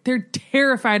 but they're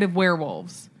terrified of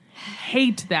werewolves.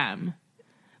 Hate them.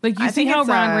 Like, you I see think how it's,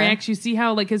 Ron reacts. You see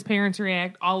how, his parents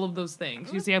react. All of those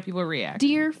things. You see how people react.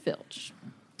 Dear Filch.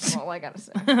 That's all I gotta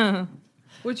say.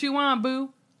 What you want, boo?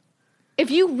 If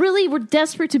you really were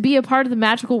desperate to be a part of the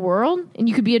magical world and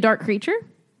you could be a dark creature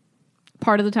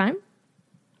part of the time,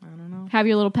 I don't know. have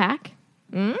your little pack.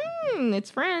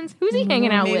 It's friends. Who's he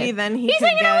hanging out with? maybe then He's could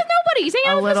hanging out get with nobody. He's hanging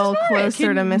a out with little Mrs. Norris.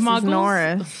 closer to Mrs. Muggles?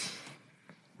 Norris.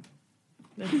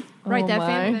 Write Oh that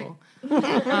my.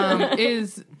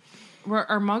 fanfic.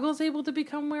 Are muggles able to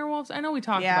become werewolves? I know we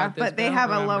talked Yeah, about this. but they I don't have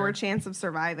a remember. lower chance of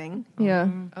surviving. Yeah.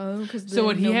 Oh, because So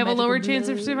would he have a lower chance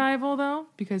of survival, though?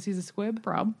 Because he's a squib?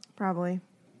 Probably.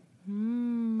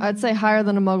 I'd say higher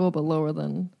than a muggle, but lower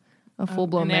than a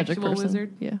full-blown an magic actual person.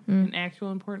 wizard? Yeah. An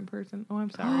actual important person? Oh, I'm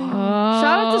sorry.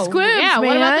 Shout out to squibs, Yeah,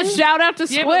 what about the man. shout out to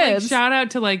Yeah, but, squibs? shout out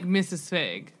to, Mrs.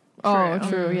 Fig. Oh,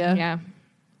 true. Yeah. yeah.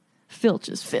 Filch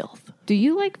is filth. Do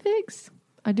you like figs?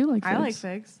 I do like figs. I like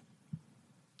figs.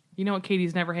 You know what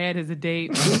Katie's never had is a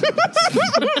date. Has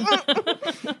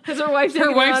her wife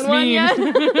Her wife's mean.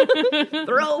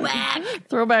 Throwback.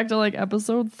 Throwback to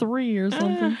episode 3 or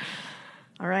something.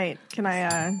 All right. Can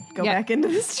I go Yeah. back into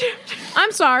this chapter?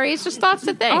 I'm sorry. It's just thoughts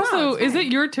to think. Also, is it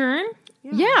your turn?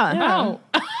 yeah.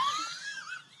 Oh.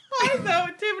 I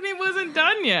thought Tiffany wasn't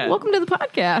done yet. Welcome to the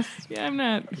podcast. Yeah, I'm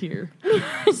not here.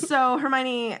 So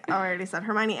Hermione, I already said,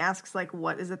 Hermione asks, like,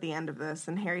 what is at the end of this?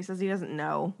 And Harry says he doesn't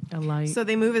know. A light. So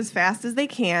they move as fast as they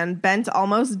can, bent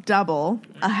almost double.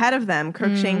 Ahead of them,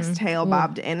 Crookshank's tail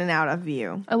bobbed in and out of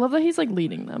view. I love that he's like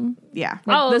leading them. Yeah.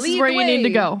 Like, this is where you need to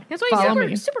go. That's why Follow he's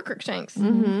me. super Crookshanks.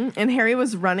 And Harry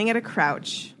was running at a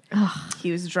crouch.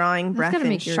 He was drawing breath gotta in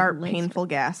make your sharp, legs painful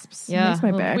gasps. Yeah, makes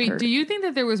my back Wait, hurt. do you think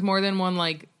that there was more than one,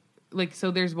 like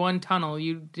so there's one tunnel.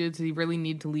 Does he really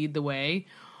need to lead the way?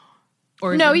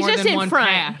 Or is No, there he's more just than in one front.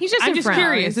 path? He's just I'm in just front.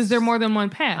 curious. Is there more than one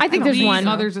path? I think there's Lead one.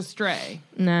 others astray.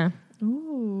 Nah.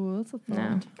 Ooh, that's a thought.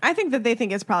 No. I think that they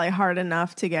think it's probably hard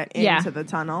enough to get Yeah. into the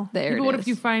tunnel. There But what if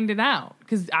you find it out?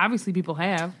 Because obviously people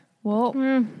have.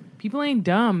 Well, People ain't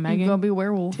dumb, you're Megan. gonna be a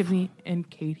werewolf. Tiffany and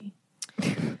Katie.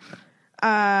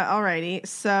 Alrighty.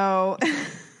 So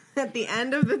at the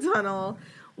end of the tunnel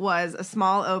was a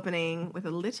small opening with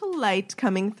a little light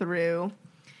coming through.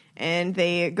 And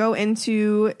they go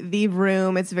into the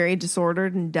room. It's very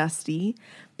disordered and dusty.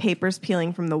 Papers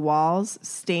peeling from the walls.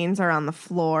 Stains are on the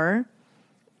floor.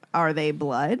 Are they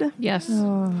blood? Yes. I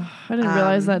didn't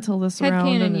realize that till this round,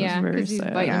 Headcanon, and yeah. it was very Because he's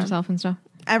sad. biting Yeah. himself and stuff.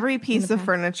 Every piece of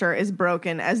furniture is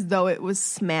broken as though it was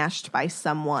smashed by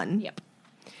someone. Yep.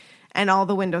 And all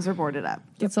the windows are boarded up.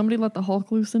 Did somebody let the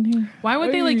Hulk loose in here? Why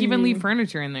would they even leave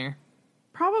furniture in there?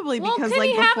 Probably Well, because can like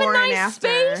he have a before and nice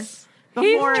after. space?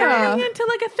 Before Turning into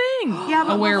like a thing. yeah,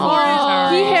 but A werewolf. before-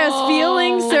 Sorry. He has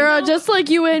feelings, Sarah, just like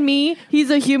you and me. He's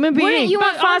a human being. Wouldn't you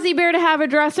want Fozzie Bear to have a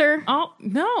dresser Oh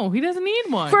no, he doesn't need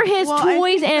one. for his Well, I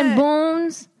toys think and that-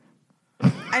 bones?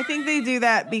 I think they do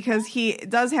that because he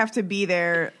does have to be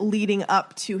there leading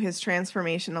up to his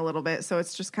transformation a little bit. So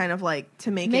it's just kind of like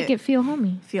to make Make it feel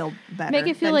homey. feel better. Make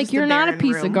it feel than like just you're not a barren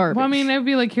piece room. of garbage. Well, I mean, I'd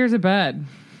be like, here's a bed.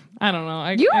 I don't know.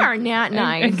 You are not I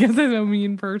nice. guess I'm a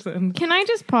mean person. Can I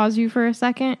just pause you for a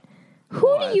second?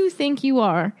 Who do you think you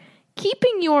are?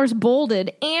 Keeping yours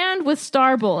bolded and with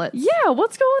star bullets. yeah,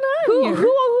 what's going on Who here? do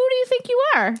you think you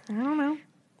are? I don't know.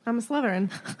 I'm a Slytherin.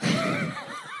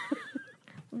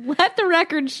 Let the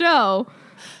record show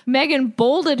Megan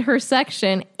bolded her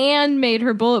section and made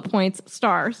her bullet points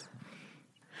stars.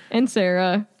 And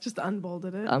Sarah Just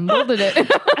unbolded it. unbolded it.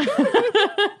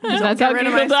 That's how Get rid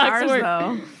of my Google Docs stars work.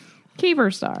 though. Keep her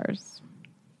stars.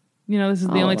 You know, this is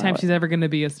the I'll only allow time it. she's ever going to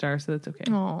be a star, so that's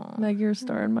okay. Aw. Meg, you're a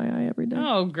star in my eye every day.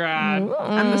 Oh, God.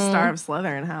 I'm the star of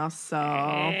Slytherin house. So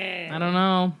I don't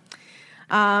know.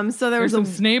 so there There's was some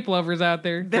Snape lovers out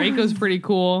there. Draco's pretty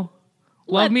cool.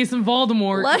 Love me some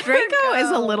Voldemort. Draco is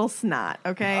a little snot,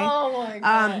 okay? Oh my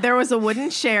god. There was a wooden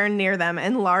chair near them,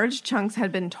 and large chunks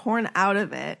had been torn out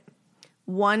of it.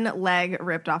 One leg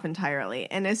ripped off entirely.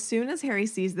 And as soon as Harry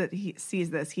sees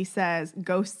this, he says,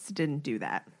 "Ghosts didn't do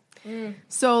that."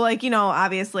 So, like, you know,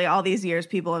 obviously all these years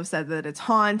people have said that it's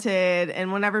haunted,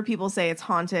 and whenever people say it's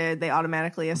haunted, they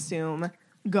automatically assume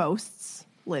ghosts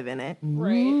live in it.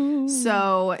 Right.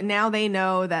 So now they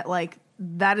know that, like,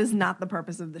 that is not the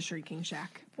purpose of the Shrieking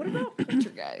Shack. What about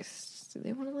poltergeists? Do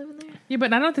they want to live in there? Yeah,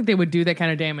 but I don't think they would do that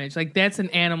kind of damage. Like, that's an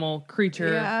animal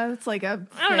creature. Yeah, it's like a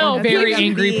I don't know, that's very like a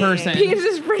angry being. person. Peeves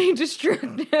is pretty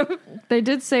destructive. They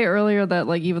did say earlier that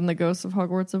like even the ghosts of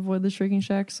Hogwarts avoid the Shrieking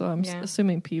Shack, so I'm Yeah.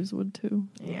 assuming Peeves would too.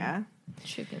 Yeah.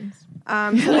 Chickens.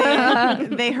 So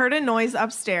they heard a noise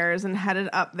upstairs and headed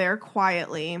up there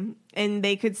quietly, and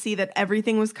they could see that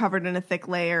everything was covered in a thick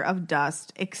layer of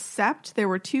dust, except there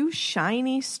were two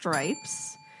shiny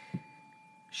stripes.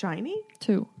 Shiny?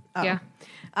 2. Yeah.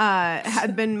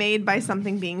 Had been made by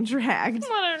something being dragged.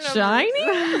 Shiny?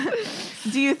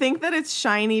 Do you think that it's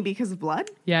shiny because of blood?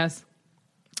 Yes.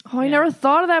 Oh, I never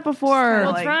thought of that before.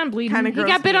 What's Ron bleeding? kinda He grossed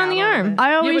got bit me on out the a little arm. bit.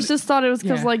 I always but- just thought it was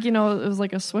because, yeah. like, you know, it was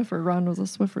like a Swiffer. Ron was a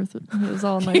Swiffer. It was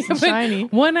all nice and But shiny.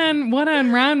 One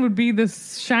on Ron would be the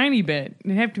shiny bit.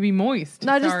 It'd have to be moist.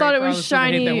 No, I just Sorry thought it for all was the people that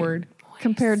hate shiny that word.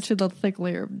 compared to the thick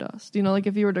layer of dust. You know, like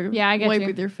if you were to Yeah, I get wipe you.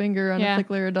 with your finger on Yeah. a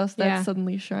thick layer of dust, that's Yeah.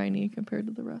 suddenly shiny compared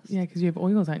to the rest. Yeah, because you have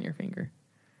oils on your finger.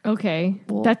 Okay.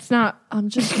 Well- That's not. I'm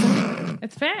just.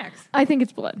 It's facts. I think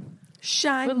it's blood.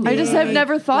 Shiny. I just have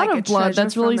never thought like of a blood. treasure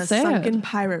That's really from a sad. sunken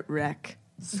pirate wreck.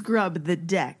 Scrub the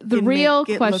deck. The and real make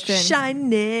it look question-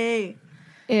 shiny.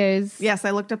 Is Yes, I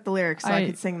looked up the lyrics so I I-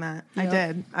 could sing that. I Yep.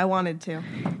 did. I wanted to.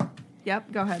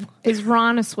 Yep, go ahead. is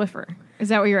Ron a Swiffer? Is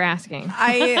that what you're asking?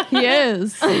 I He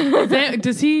is.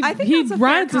 Does he? I think He that's a fair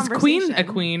rides his conversation.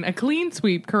 a clean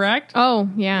sweep, correct? Oh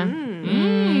yeah. The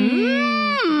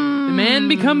man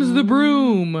becomes the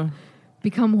broom.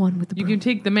 Become one with the. You can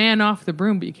take the man off the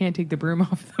broom, but you can't take the broom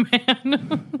off the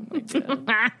man.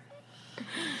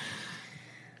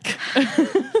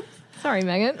 Sorry,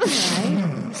 Megan.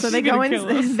 So they go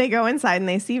inside and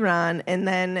they see Ron, and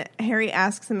then Harry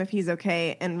asks him if he's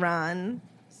okay, and Ron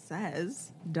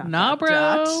says, "Nah,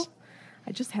 bro.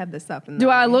 I just had this up. Do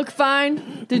I look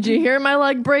fine? Did you hear my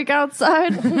leg break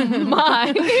outside?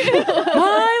 My leg.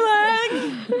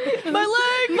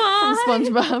 From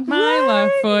SpongeBob. My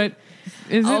left foot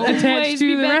isn't attached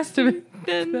to the rest of it."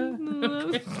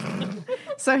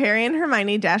 So Harry and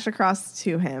Hermione dash across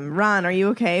to him. Ron, are you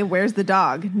okay? Where's the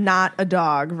dog? Not a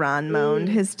dog, Ron moaned.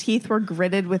 His teeth were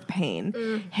gritted with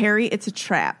pain. Harry, it's a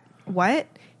trap. What?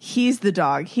 He's the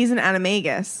dog. He's an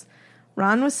animagus.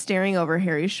 Ron was staring over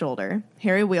Harry's shoulder.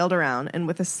 Harry wheeled around, and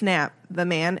with a snap, the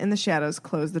man in the shadows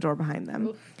closed the door behind them.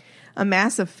 Oof. A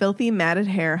mass of filthy, matted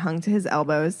hair hung to his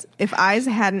elbows. If eyes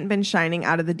hadn't been shining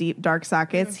out of the deep, dark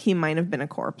sockets, he might have been a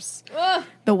corpse. Ugh.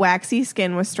 The waxy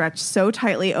skin was stretched so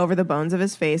tightly over the bones of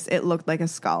his face, it looked like a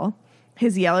skull.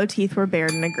 His yellow teeth were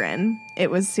bared in a grin.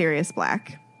 It was Sirius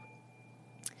Black.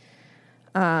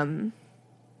 No,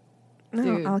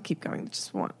 I'll keep going.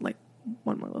 Just one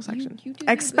more little section.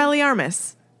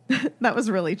 Expelliarmus. That was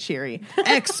really cheery.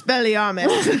 Expelliarmus.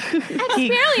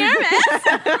 Expelliarmus.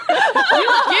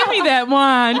 Give me that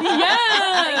one. Yeah.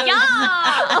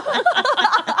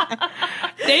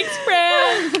 Thanks,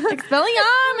 Fred.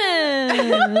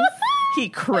 Expelliarmus. He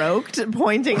croaked,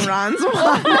 pointing Ron's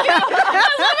wand.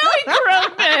 I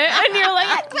croaked it, and you're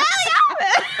like,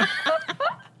 Expelliarmus.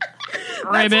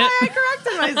 That's why I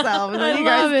corrected myself, and then you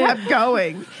guys kept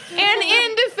going. And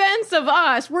in defense of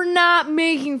us, we're not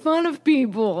making fun of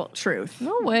people. Truth.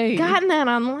 No way. Gotten that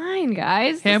online,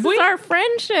 guys. Have this we? is our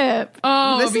friendship.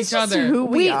 Oh, this of is each just other. who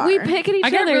we are. We pick at each I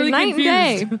got other really night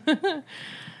confused. and day.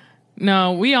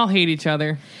 No, we all hate each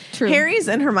other. True. Harry's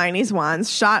and Hermione's wands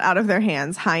shot out of their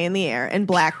hands high in the air, and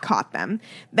Black caught them.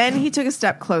 Then he took a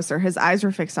step closer. His eyes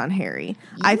were fixed on Harry.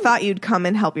 I thought you'd come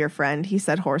and help your friend, he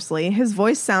said hoarsely. His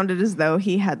voice sounded as though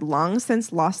he had long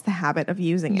since lost the habit of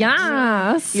using it.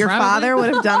 Yes. Your Probably. father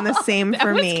would have done the same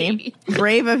for was me. Katie.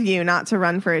 Brave of you not to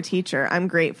run for a teacher. I'm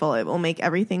grateful. It will make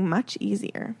everything much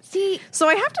easier. See, So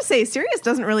I have to say, Sirius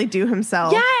doesn't really do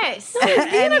himself yes.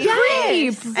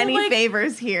 Yes. any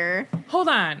favors here. Hold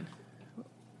on.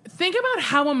 Think about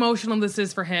how emotional this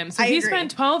is for him. So I he agree.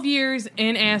 spent 12 years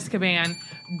in Azkaban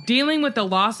dealing with the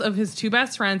loss of his two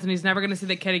best friends, and he's never going to see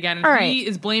that kid again. And All right. he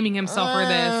is blaming himself for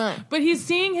this. But he's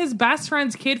seeing his best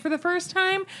friend's kid for the first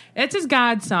time. It's his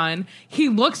godson. He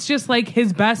looks just like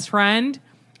his best friend.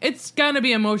 It's going to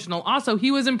be emotional. Also, he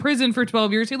was in prison for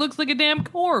 12 years. He looks like a damn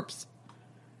corpse.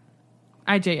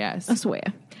 IJS. I swear.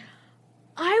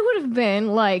 I would have been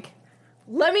like,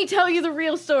 let me tell you the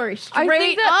real story. Straight I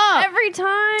think up. that every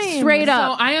time. Straight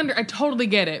up. So I totally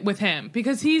get it with him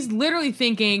because he's literally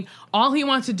thinking all he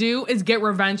wants to do is get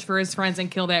revenge for his friends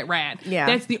and kill that rat. Yeah.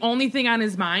 That's the only thing on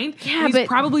his mind. Yeah, He's but-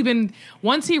 probably been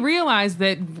once he realized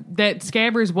that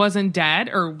Scabbers wasn't dead,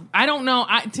 or I don't know.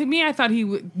 To me, I thought he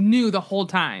knew the whole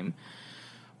time.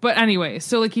 But anyway,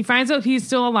 so like he finds out he's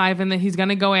still alive and that he's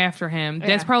gonna go after him.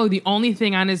 That's probably the only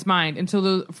thing on his mind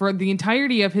until for the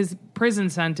entirety of his prison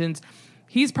sentence.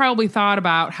 He's probably thought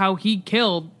about how he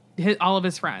killed all of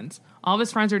his friends. All of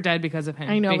his friends are dead because of him.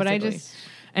 I know, but I basically. just...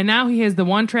 And now he has the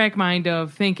one-track mind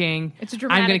of thinking, It's a I'm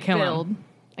dramatic going to kill build. him.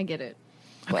 I get it.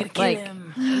 I'm going to kill Like,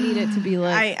 him. I need it to be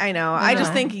like... I know. I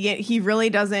just think he really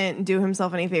doesn't do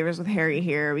himself any favors with Harry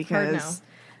here because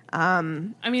I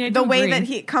mean, I the do way agree. that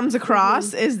he comes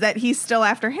across is that he's still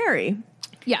after Harry.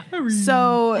 yeah.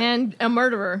 So And a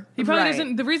murderer. He probably Right.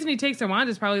 doesn't. The reason he takes their wand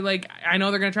is probably like, I know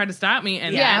they're going to try to stop me.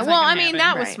 And Yeah, that's well, not I gonna mean, happen.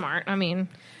 that was Right. smart. I mean...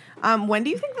 when do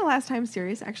you think the last time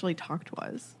Sirius actually talked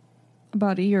was?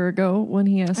 About a year ago when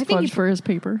he asked I think Fudge he- for his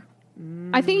paper.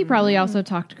 I think he probably also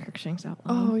talked to Crookshanks out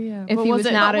loud. Oh, yeah. If But he was was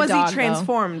it- not But a was dog, he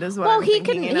transformed as well? Well, he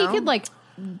could like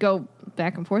go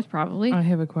back and forth probably. I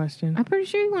have a question. I'm pretty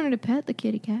sure he wanted to pet the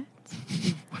kitty cat.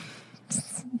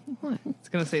 What? It's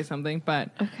going to say something, but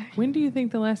Okay. when do you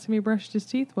think the last time he brushed his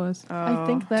teeth was? I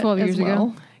think that 12 years as well.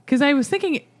 ago. Because I was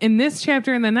thinking in this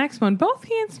chapter and the next one, both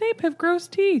he and Snape have gross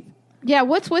teeth. Yeah,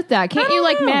 what's with that? Can't I you don't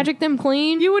like know. magic them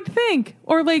clean? You would think.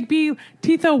 Or like be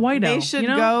Teetho Whiteo. They should you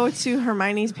know? go to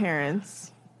Hermione's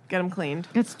parents, get them cleaned.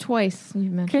 That's twice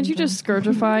you've mentioned. Can't you them. just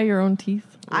scourgify your own teeth?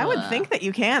 I would think that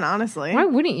you can, honestly. Why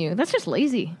wouldn't you? That's just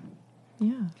lazy.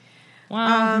 Yeah.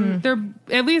 Well, they're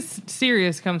at least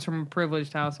Sirius comes from a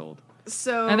privileged household.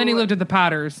 So And then he lived at the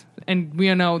Potters, and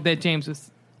we know that James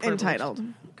was privileged. entitled.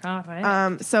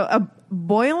 God, So a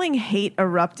boiling hate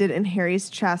erupted in Harry's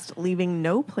chest, leaving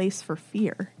no place for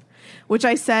fear, which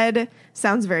I said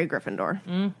sounds very Gryffindor.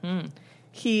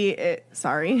 Mm-hmm.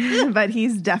 Sorry, but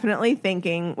he's definitely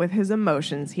thinking with his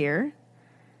emotions here.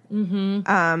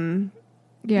 Mm-hmm.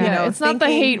 Yeah, you know, it's not the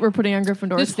thinking- hate we're putting on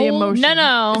Gryffindor. This It's the whole- emotion.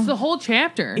 No. It's the whole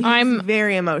chapter. He's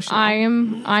very emotional. I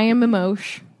am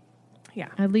emotion. Yeah.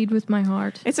 I lead with my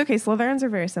heart. It's okay. Slytherins are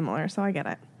very similar, so I get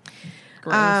it.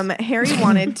 Harry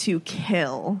wanted to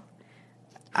kill.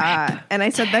 And I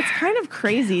said, that's kind of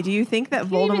crazy. Do you think that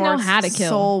didn't even know how to Voldemort's kill.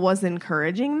 soul was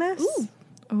encouraging this?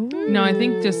 No, I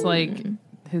think just like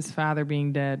his father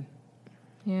being dead.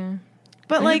 Yeah.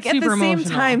 But And like it's at the super same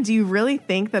emotional. time, do you really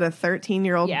think that a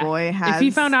 13-year-old Yeah. boy has... If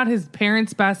he found out his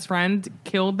parents' best friend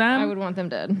killed them, I would want them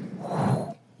dead.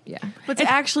 Yeah. But to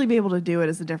actually be able to do it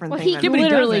is a different Well, thing. he than- but he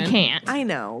literally doesn't. can't. I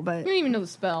know, but You don't even know the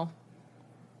spell.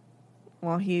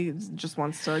 well, he just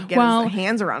wants to get Well, his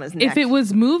hands around his neck. if it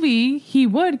was movie, he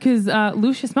would, because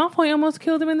Lucius Malfoy almost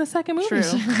killed him in the second movie. True.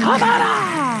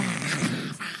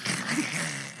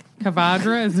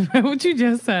 Kavadra, is that what you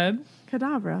just said?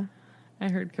 Kadabra. I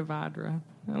heard Kavadra.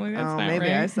 I'm like, that's Oh, not maybe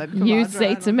right. I said You Kavadra.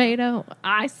 say tomato,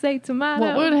 I say tomato.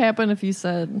 What would happen if you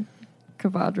said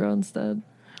Kavadra instead?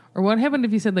 Or what happened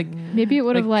if you said like, Maybe it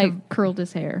would have Like like curled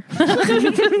his hair.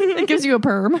 It gives you a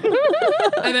perm.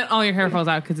 and then all your hair falls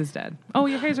out because it's dead. Oh,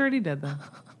 your hair's already dead though.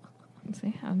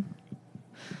 Sad.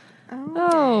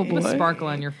 Oh, Put a boy. sparkle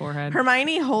on your forehead.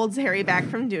 Hermione holds Harry back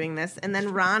from doing this, and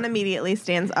then Ron immediately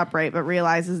stands upright, but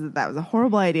realizes that that was a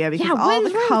horrible idea because Yeah, all what the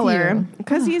is wrong with color. you?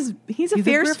 Because he's a He's a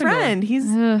fierce Gryffindor. friend. He's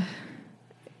he's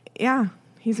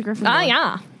a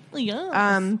Gryffindor.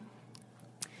 Yeah.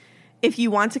 If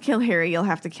you want to kill Harry, you'll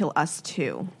have to kill us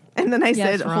too. And then I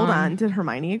said, hold on, did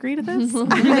Hermione agree to this? Because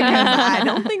I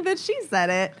don't think that she said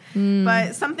it.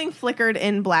 But something flickered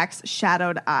in Black's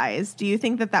shadowed eyes. Do you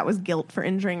think that that was guilt for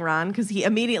injuring Ron? Because he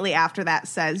immediately after that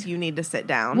says, you need to sit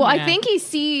down. Well, Yeah. I think he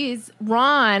sees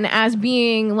Ron as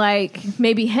being like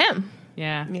maybe him.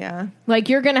 Yeah. yeah. Like,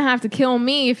 you're going to have to kill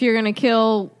me if you're going to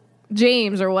kill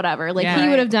James or whatever. Like, Yeah. he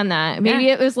would have done that. Maybe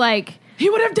Yeah. it was like... He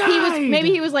would have died.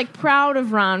 Maybe he was like proud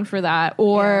of Ron for that,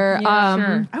 or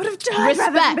Sure. I would have died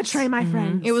rather than Respect. betray my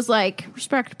friends. it was like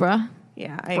respect, bruh.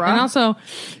 Yeah. And also,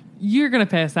 you're gonna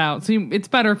pass out, so it's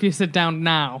better if you sit down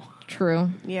now.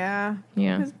 True. yeah.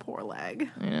 Yeah. His poor leg.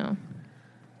 I know.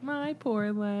 My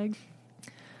poor leg.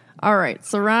 All right.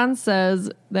 So Ron says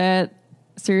that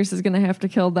Sirius is going to have to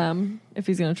kill them if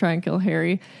he's going to try and kill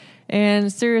Harry.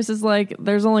 And Sirius is like,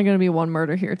 there's only going to be one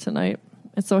murder here tonight.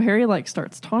 And so Harry like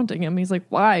starts taunting him. He's like,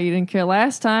 why? You didn't care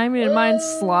last time. You didn't mind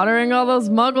slaughtering all those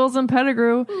muggles in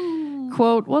Pettigrew.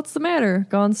 Quote, what's the matter?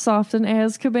 Gone soft in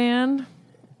Azkaban?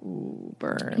 Ooh,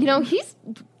 burn. You know, he's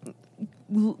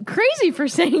crazy for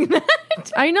saying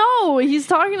that. I know. He's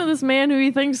talking to this man who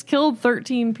he thinks killed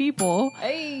 13 people.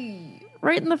 Hey.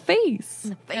 Right in the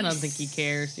face. I don't think he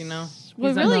cares. You know, We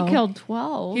He's a- really no. killed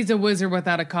 12. he's a wizard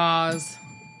without a cause.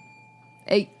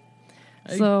 Hey.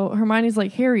 So Hermione's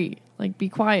like, Harry, like, be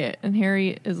quiet. And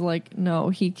Harry is like, no,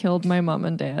 he killed my mom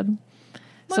and dad.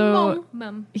 So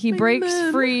Mom. he breaks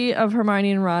free of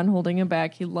Hermione and Ron holding him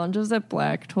back. He lunges at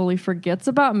Black, totally forgets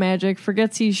about magic,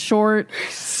 forgets he's short,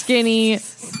 skinny,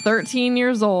 13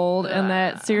 years old, and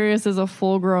that Sirius is a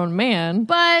full-grown man.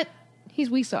 But he's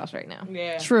weak sauce right now.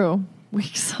 Yeah. True.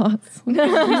 Weak sauce. He's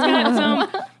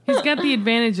got the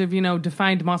advantage of,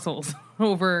 defined muscles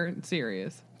over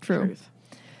Sirius. True.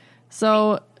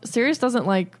 So Sirius doesn't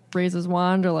like raise his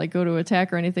wand or like go to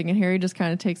attack or anything, and Harry just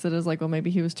kind of takes it as like, well, maybe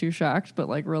he was too shocked, but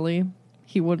like really,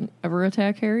 he wouldn't ever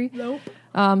attack Harry. Nope.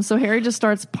 So Harry just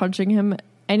starts punching him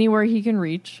anywhere he can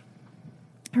reach.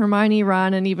 Hermione,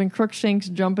 Ron, and even Crookshanks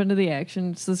jump into the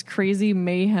action. It's this crazy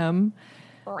mayhem.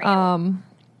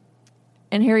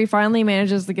 And Harry finally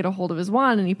manages to get a hold of his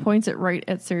wand, and he points it right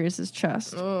at Sirius's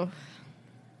chest.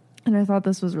 And I thought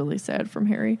this was really sad from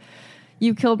Harry.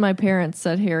 You killed my parents,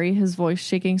 said Harry, his voice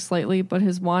shaking slightly, but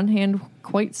his wand hand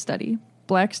quite steady.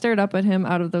 Black stared up at him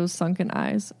out of those sunken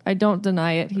eyes. I don't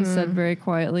deny it, he said very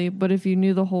quietly, but if you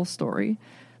knew the whole story.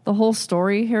 The whole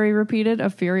story, Harry repeated, a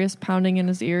furious pounding in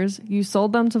his ears. You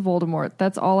sold them to Voldemort.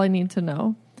 That's all I need to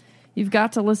know. You've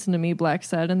got to listen to me, Black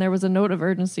said, and there was a note of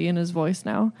urgency in his voice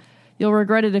now. You'll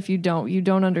regret it if you don't. You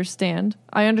don't understand.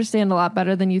 I understand a lot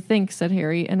better than you think, said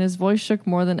Harry, and his voice shook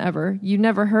more than ever. You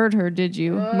never heard her, did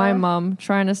you? My mom,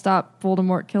 trying to stop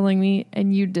Voldemort killing me,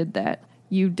 and you did that.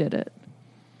 You did it.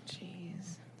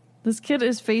 Jeez. This kid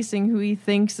is facing who he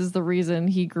thinks is the reason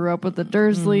he grew up with the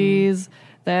Dursleys,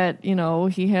 that,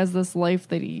 he has this life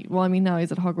that now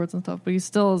he's at Hogwarts and stuff, but he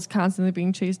still is constantly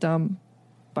being chased down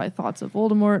by thoughts of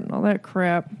Voldemort and all that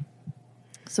crap.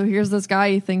 So here's this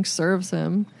guy he thinks serves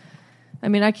him. I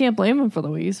mean, I can't blame him for the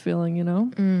way he's feeling,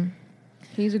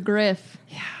 He's a griff.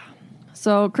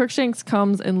 So Crookshanks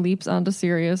comes and leaps onto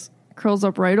Sirius, curls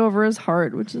up right over his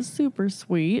heart, which is super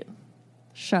sweet.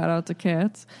 Shout out to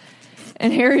cats.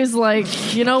 And Harry's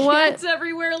like, you know what? Cats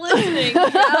everywhere listening.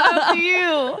 Shout out to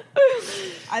you.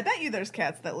 I bet you there's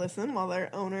cats that listen while their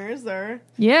owners are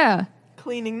Yeah.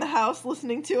 cleaning the house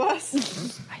listening to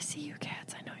us. I see you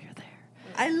cats. I know you're there.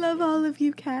 I love all of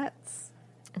you cats.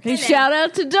 Hey, shout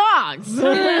out to dogs.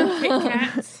 Kit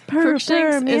Kats. Purr, Crookshanks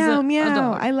purr, is meow, a meow.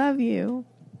 dog. I love you.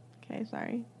 Okay,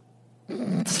 sorry.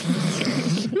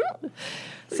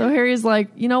 So Harry's like,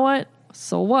 you know what?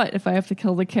 So what if I have to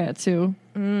kill the cat too?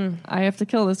 I have to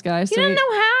kill this guy. He So didn't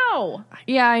know how.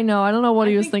 yeah, I know. I don't know what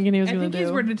he was thinking he was I going think to he's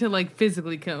do. ready to like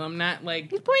physically kill him, not like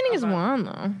He's pointing his wand,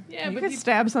 though. yeah, You but could he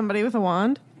stab somebody with a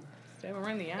wand. stab him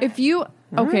around the eye. If you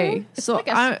okay, so Like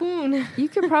a spoon. you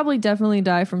could probably definitely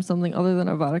die from something other than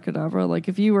Avada Kedavra. Like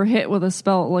if you were hit with a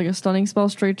spell, like a stunning spell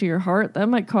straight to your heart, that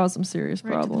might cause some serious to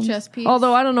the problems. chest piece.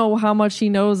 Although I don't know how much he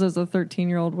knows as a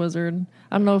 13-year-old wizard.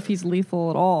 I don't know if he's lethal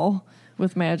at all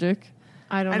with magic.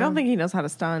 I don't I know. don't think he knows how to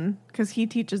stun because he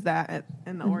teaches that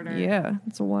in the order. Yeah,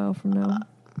 it's a while from now.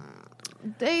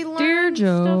 They learn Dear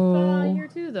Joe. stuff here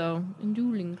too, though, in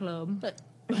dueling club.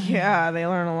 Yeah, they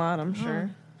learn a lot, I'm sure.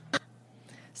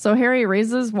 So Harry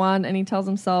raises his wand and he tells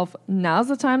himself, now's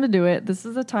the time to do it. This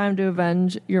is the time to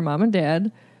avenge your mom and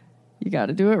dad. You got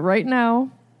to do it right now.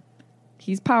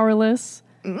 He's powerless.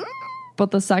 But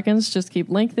the seconds just keep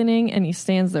lengthening and he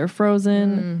stands there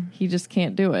frozen. He just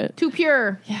can't do it. Too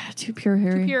pure. Yeah, too pure,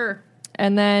 Harry. Pure.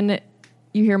 And then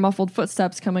you hear muffled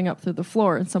footsteps coming up through the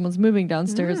floor and someone's moving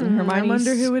downstairs and Hermione I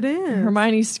wonder who it is.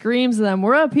 Hermione screams to them,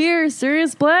 we're up here,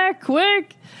 Sirius Black,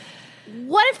 quick.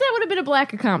 What if that would have been a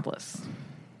black accomplice?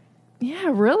 Yeah,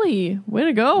 really. Way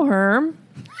to go, Herm.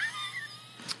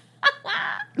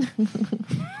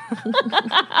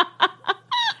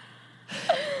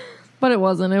 But it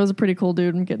wasn't. It was a pretty cool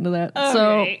dude. I'm getting to that.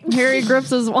 Okay. So Harry grips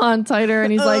his wand tighter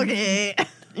and he's like,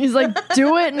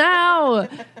 do it now.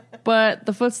 But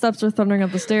the footsteps are thundering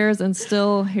up the stairs and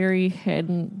still Harry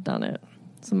hadn't done it.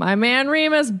 So my man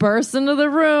Remus bursts into the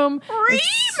room.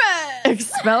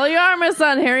 Expelliarmus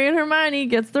on Harry and Hermione,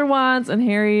 gets their wands, and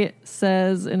Harry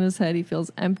says in his head he feels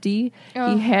empty.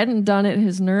 He hadn't done it.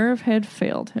 His nerve had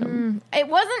failed him. It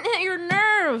wasn't your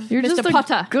nerve, You're Mr. just a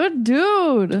Potter. good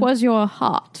dude. Was your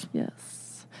heart.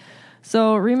 Yes.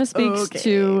 So Remus speaks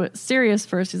to Sirius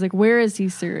first. He's like, where is he,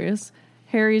 Sirius?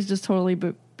 Harry's just totally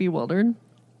bewildered.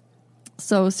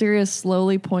 So Sirius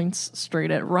slowly points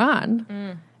straight at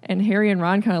Ron. And Harry and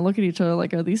Ron kind of look at each other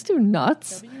like, are these two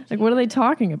nuts? Like, what are they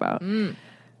talking about?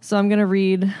 So I'm going to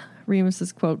read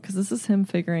Remus's quote because this is him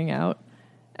figuring out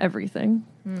everything.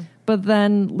 But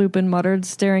then Lupin muttered,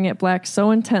 staring at Black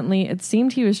so intently it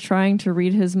seemed he was trying to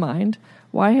read his mind.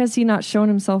 Why has he not shown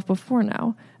himself before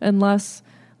now? Unless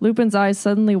Lupin's eyes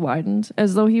suddenly widened,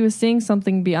 as though he was seeing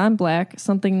something beyond Black,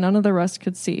 something none of the rest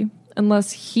could see.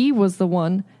 Unless he was the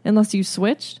one, unless you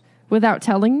switched, without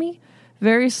telling me?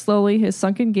 Very slowly, his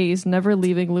sunken gaze never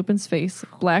leaving Lupin's face,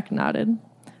 Black nodded.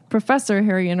 Professor,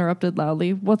 Harry interrupted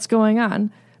loudly, what's going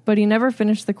on? But he never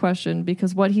finished the question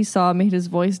because what he saw made his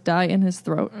voice die in his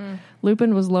throat.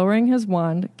 Lupin was lowering his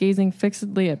wand, gazing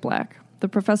fixedly at Black. The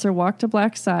professor walked to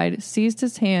Black's side, seized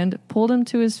his hand, pulled him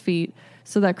to his feet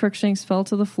so that Crookshanks fell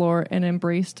to the floor and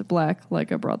embraced Black like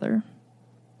a brother.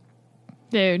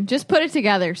 Dude, just put it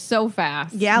together so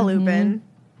fast. Yeah, Lupin.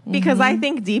 Because I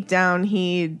think deep down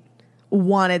he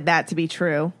wanted that to be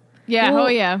true. Yeah,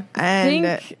 Well, yeah.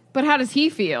 And But how does he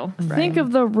feel? Think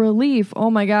of the relief. Oh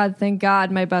my God, thank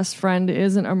God my best friend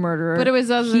isn't a murderer. But it was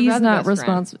his he's other not best friend.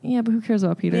 responsible. Yeah, but who cares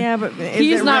about Peter? yeah, but is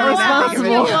He's it not really that big of a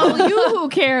responsible. deal? Well, you who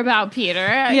care about Peter.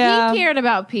 Yeah. He cared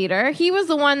about Peter. He was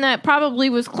the one that probably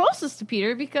was closest to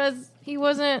Peter because he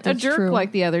wasn't That's a jerk true.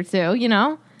 like the other two, you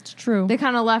know? It's true. They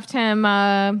kind of left him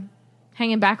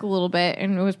hanging back a little bit,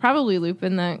 and it was probably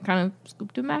Lupin that kind of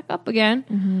scooped him back up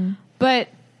again. But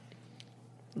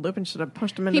Lupin should have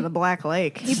pushed him into the Black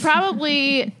Lake. he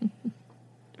probably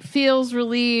feels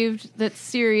relieved that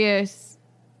Sirius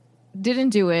didn't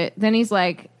do it. Then he's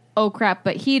like, oh crap,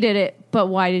 but he did it. But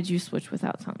why did you switch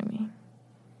without telling me?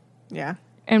 Yeah.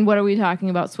 And what are we talking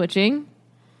about switching?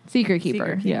 Secret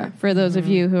Keeper. Yeah. For those of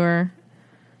you who are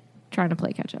trying to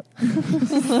play catch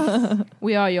up.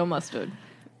 We are your mustard.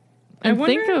 And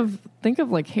I think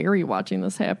of like Harry watching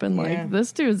this happen. Yeah. Like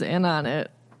this dude's in on it.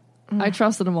 I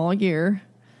trusted him all year.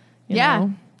 you Yeah.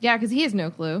 know? Yeah, because he has no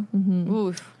clue.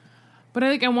 Oof. But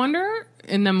I wonder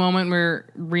in the moment where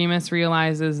Remus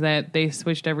realizes that they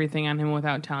switched everything on him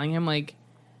without telling him, like,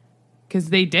 because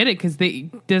they did it, because they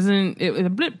doesn't, it was a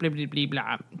blip, blip, blip, blip,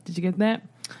 blah. Did you get that?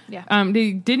 Yeah.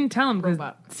 They didn't tell him because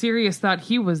Robot. Sirius thought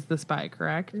he was the spy,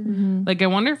 correct? Like, I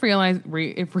wonder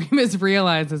if Remus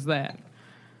realizes that.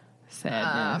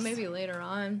 Sadness. Maybe later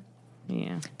on.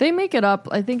 Yeah. They make it up.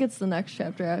 I think it's the next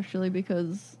chapter, actually,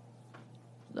 because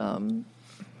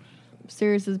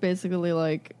Sirius is basically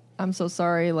like, I'm so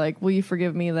sorry. Like, will you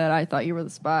forgive me that I thought you were the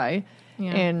spy?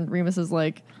 Yeah. And Remus is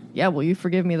like, yeah, will you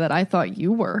forgive me that I thought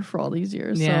you were for all these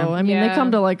years? Yeah. So, I mean, they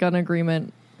come to like an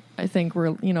agreement. I think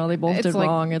we're, they both did like,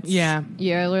 wrong. It's yeah,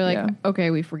 they're like,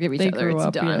 okay, we forgive each other. It's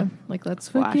done. Yeah. Like, let's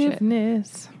flash it.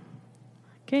 Forgiveness.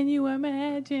 Can you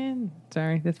imagine?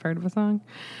 Sorry, that's part of a song.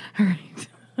 All right.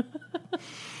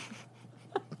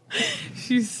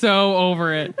 She's so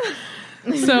over it.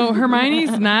 So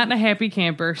Hermione's not a happy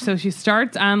camper, so she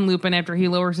starts on Lupin after he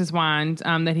lowers his wand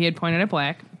that he had pointed at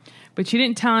Black. But she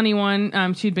didn't tell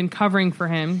anyone she'd been covering for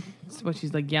him. That's what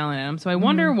she's like yelling at him. So I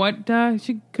wonder what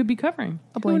she could be covering.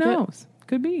 A blanket. Who knows?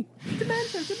 Could be.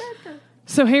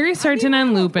 So Harry starts in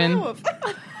on Lupin.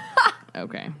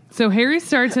 Okay. So Harry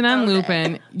starts in on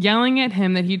Lupin, yelling at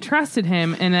him that he trusted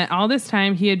him and that all this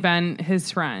time he had been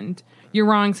his friend. You're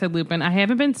wrong, said Lupin. I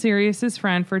haven't been Sirius's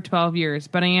friend for 12 years,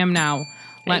 but I am now.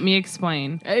 Let me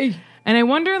explain. Hey. And I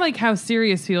wonder, like, how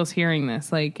Sirius feels hearing this.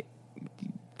 Like,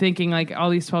 thinking, like, all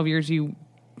these 12 years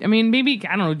I mean, maybe,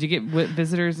 I don't know, did you get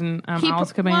visitors in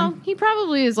Azkaban? Well, he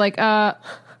probably is like, I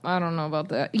don't know about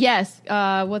that. Yes.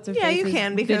 What's her face? Yeah, you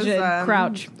can because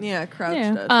Crouch. Yeah,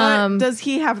 Crouch does. But does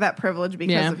he have that privilege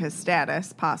because of his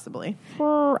status? Possibly.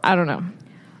 I don't know.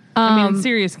 I mean,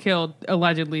 Sirius killed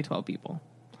allegedly 12 people.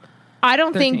 I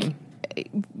don't 13.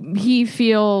 think he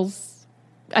feels.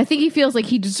 I think he feels like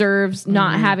he deserves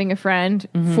not having a friend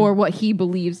for what he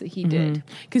believes that he did.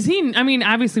 Because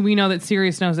obviously we know that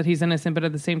Sirius knows that he's innocent, but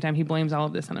at the same time, he blames all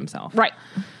of this on himself. Right.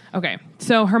 Okay.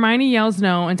 So Hermione yells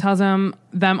no and tells them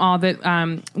all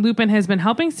that Lupin has been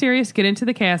helping Sirius get into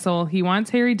the castle. He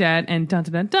wants Harry dead, and dun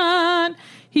dun dun dun,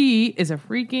 he is a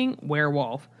freaking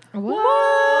werewolf. What?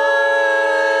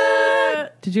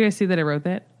 Did you guys see that I wrote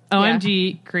that?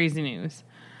 OMG, crazy news.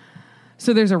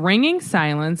 So there's a ringing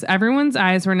silence. Everyone's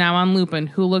eyes were now on Lupin,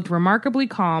 who looked remarkably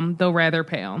calm, though rather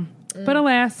pale. But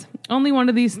alas, only one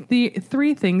of these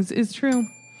three things is true.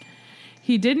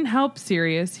 He didn't help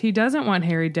Sirius. He doesn't want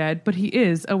Harry dead, but he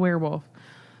is a werewolf.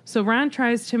 So Ron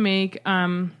tries to make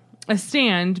a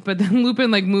stand, but then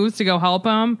Lupin moves to go help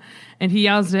him, and he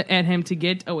yells at him to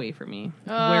get away from me.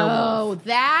 Werewolf.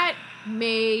 That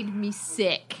made me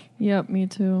sick. Yep, me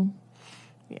too.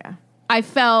 Yeah. I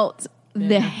felt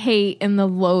the hate and the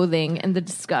loathing and the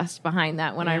disgust behind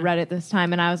that when I read it this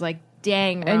time, and I was like,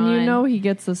 dang, Ron. And he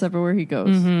gets this everywhere he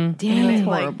goes. Dang, it's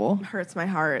horrible. Hurts my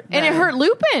heart. And it hurt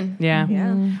Lupin. Yeah.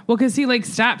 Well, because he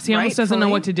stops. He almost doesn't know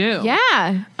what to do.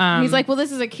 Yeah. He's like, well,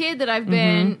 this is a kid that I've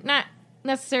been not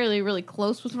necessarily really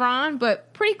close with Ron,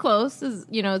 but pretty close. As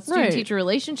student-teacher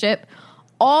relationship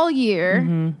all year,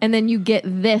 and then you get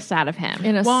this out of him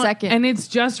in a second. And it's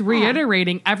just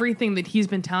reiterating everything that he's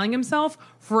been telling himself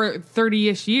for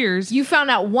 30-ish years. You found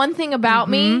out one thing about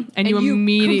me, and you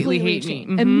immediately hate me.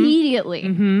 Immediately.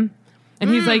 And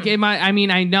he's like,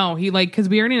 I know. He because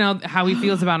we already know how he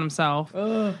feels about himself.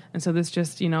 And so this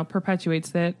just,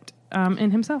 perpetuates that in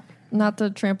himself. Not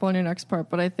to trample on your next part,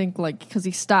 but I think because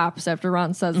he stops after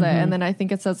Ron says that, and then I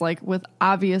think it says with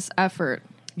obvious effort.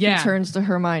 Yeah. He turns to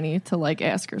Hermione to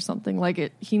ask her something.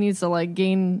 He needs to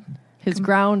gain his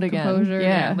ground again. Composure.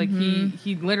 Yeah.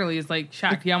 He literally is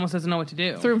shocked. He almost doesn't know what to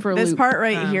do. Threw him for a loop. This part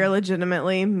right here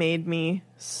legitimately made me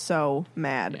so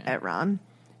mad at Ron.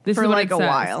 This for is what a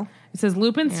while. It says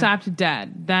Lupin stopped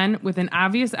dead. Then, with an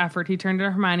obvious effort, he turned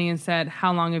to Hermione and said,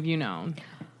 "How long have you known?"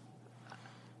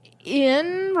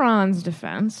 In Ron's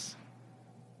defense,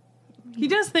 he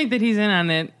does think that he's in on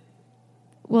it.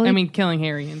 Well, killing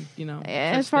Harry and,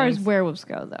 as far as werewolves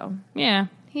go, though. Yeah.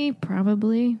 He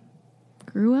probably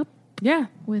grew up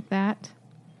with that.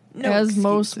 No as excuses.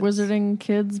 Most wizarding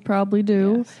kids probably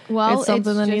do. Yes. Well, it's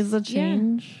something that needs to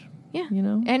change. Yeah.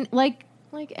 And like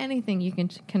anything you can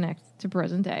connect to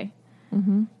present day,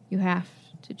 you have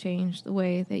to change the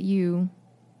way that you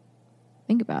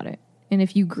think about it. And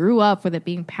if you grew up with it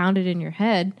being pounded in your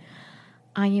head,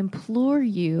 I implore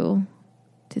you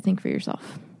to think for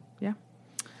yourself.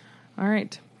 All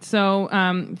right. So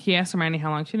he asked Hermione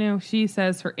how long she knew. She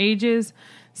says for ages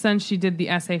since she did the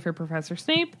essay for Professor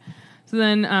Snape. So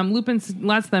then Lupin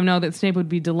lets them know that Snape would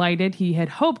be delighted. He had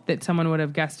hoped that someone would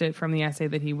have guessed it from the essay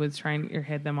that he was trying or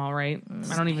had them all right.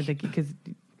 I don't even think because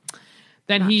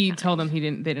then he told them they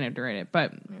didn't have to write it.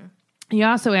 But he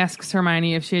also asks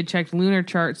Hermione if she had checked lunar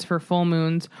charts for full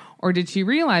moons or did she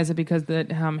realize it because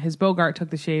his Bogart took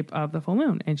the shape of the full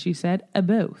moon. And she said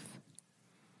both.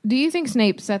 Do you think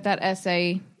Snape set that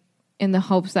essay in the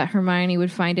hopes that Hermione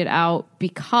would find it out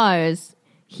because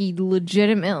he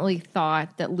legitimately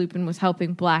thought that Lupin was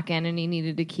helping Blacken and he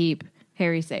needed to keep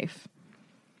Harry safe?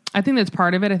 I think that's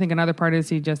part of it. I think another part is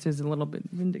he just is a little bit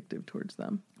vindictive towards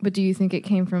them. But do you think it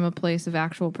came from a place of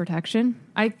actual protection?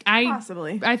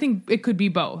 Possibly. I think it could be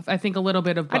both. I think a little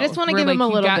bit of both. I just want to give him a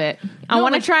little bit. I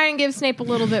want to try and give Snape a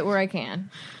little bit where I can.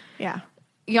 Yeah.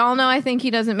 Y'all know I think he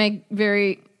doesn't make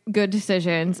very good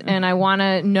decisions, and I want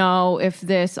to know if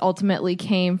this ultimately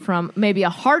came from maybe a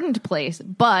hardened place,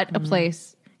 but a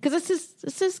place, because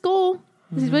it's his goal.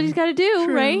 This is what he's got to do,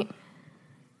 right?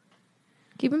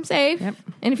 Keep him safe. Yep.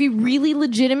 And if he really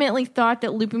legitimately thought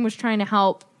that Lupin was trying to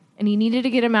help and he needed to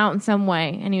get him out in some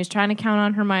way and he was trying to count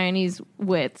on Hermione's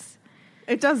wits.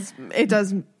 It does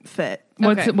fit.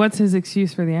 What's his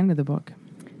excuse for the end of the book?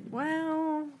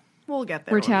 Well, we'll get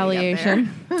there.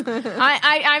 Retaliation.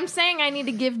 I'm saying I need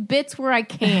to give bits where I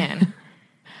can.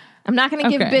 I'm not going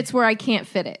to give bits where I can't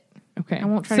fit it. Okay. I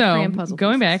won't try to cram puzzle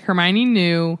going pieces. back, Hermione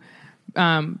knew...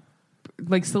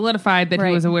 solidified that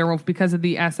he was a werewolf because of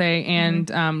the essay and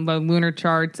the lunar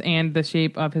charts and the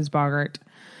shape of his boggart.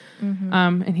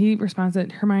 And he responds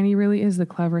that Hermione really is the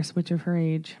cleverest witch of her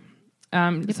age.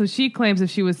 So she claims if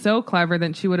she was so clever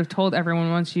that she would have told everyone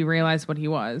once she realized what he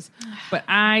was. But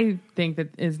I think that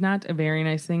is not a very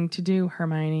nice thing to do,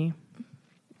 Hermione.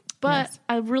 But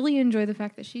I really enjoy the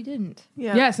fact that she didn't.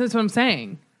 Yeah. Yes, that's what I'm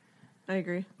saying. I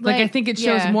agree. I think it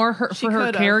shows more for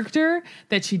her character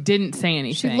that she didn't say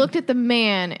anything. She looked at the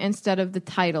man instead of the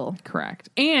title. Correct.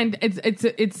 And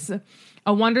it's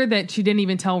a wonder that she didn't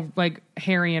even tell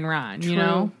Harry and Ron, you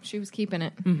know? She was keeping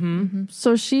it.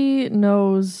 So she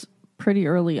knows pretty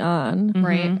early on.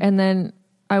 Right. And then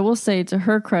I will say to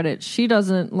her credit, she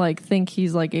doesn't think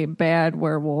he's a bad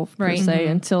werewolf per se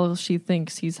until she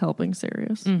thinks he's helping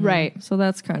Sirius. Right. So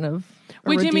that's kind of a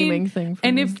Which, redeeming thing for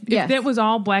and me. if that was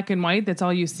all black and white, that's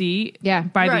all you see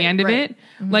by the end of it.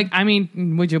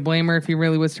 Would you blame her if he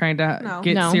really was trying to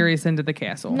get Sirius into the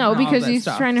castle? No, because he's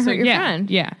trying to hurt your friend.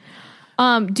 Yeah.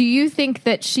 Do you think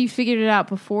that she figured it out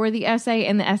before the essay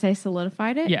and the essay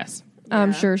solidified it? Yes.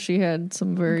 I'm sure she had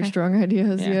some very strong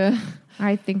ideas. Yeah.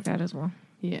 I think that as well.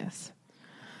 Yes.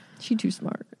 She's too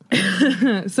smart.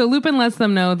 So Lupin lets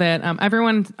them know that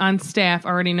everyone on staff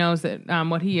already knows that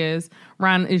what he is.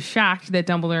 Ron is shocked that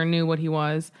Dumbledore knew what he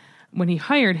was when he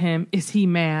hired him. Is he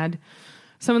mad?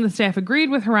 Some of the staff agreed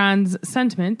with Ron's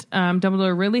sentiment.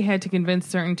 Dumbledore really had to convince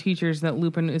certain teachers that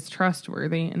Lupin is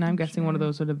trustworthy, and I'm guessing one of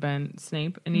those would have been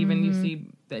Snape. And even you see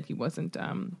that he wasn't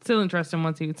still didn't trust him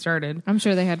once he started. I'm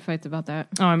sure they had fights about that.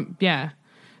 Yeah.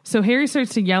 So Harry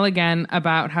starts to yell again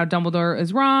about how Dumbledore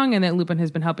is wrong and that Lupin has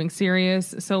been helping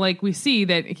Sirius. So we see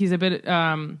that he's a bit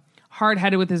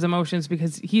hard-headed with his emotions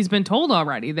because he's been told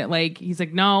already that he's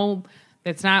no,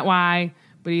 that's not why,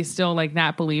 but he's still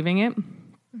not believing it.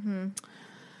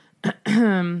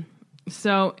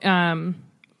 So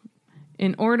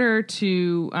in order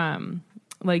to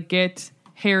get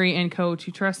Harry and Co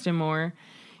to trust him more,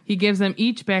 he gives them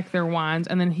each back their wands,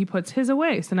 and then he puts his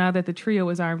away. So now that the trio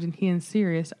is armed and he and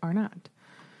Sirius are not.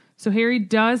 So Harry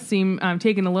does seem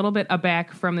taken a little bit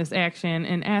aback from this action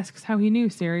and asks how he knew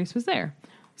Sirius was there.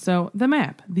 So the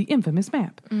map, the infamous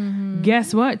map.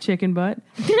 Guess what, chicken butt?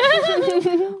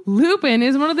 Lupin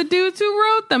is one of the dudes who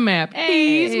wrote the map.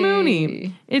 Hey. He's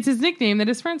Moony. It's his nickname that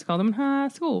his friends called him in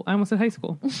school. I almost said high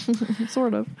school.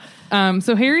 Sort of.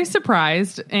 So Harry's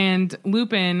surprised, and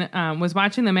Lupin was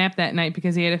watching the map that night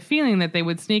because he had a feeling that they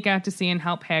would sneak out to see and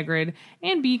help Hagrid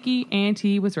and Beaky, and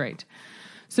he was right.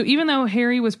 So even though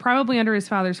Harry was probably under his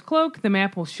father's cloak, the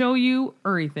map will show you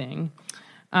everything.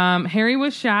 Harry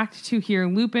was shocked to hear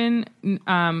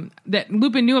that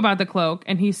Lupin knew about the cloak,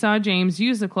 and he saw James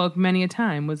use the cloak many a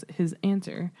time, was his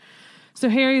answer. So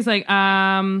Harry's like,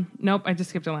 nope, I just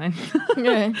skipped a line.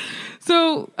 Okay.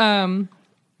 So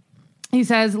he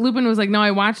says, Lupin was like, no,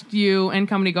 I watched you and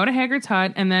company go to Hagrid's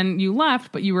hut, and then you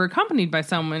left, but you were accompanied by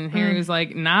someone. And Harry was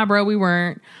like, nah, bro, we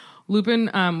weren't. Lupin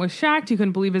was shocked. He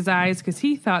couldn't believe his eyes because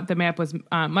he thought the map was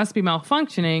must be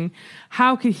malfunctioning.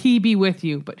 How could he be with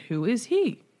you? But who is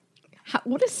he?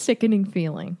 What a sickening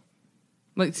feeling.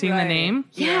 Seeing the name?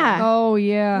 Yeah. Oh,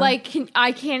 yeah. I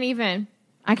can't even.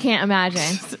 I can't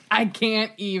imagine. I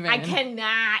can't even. I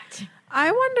cannot.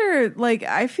 I wonder,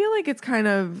 I feel like it's kind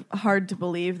of hard to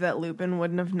believe that Lupin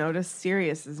wouldn't have noticed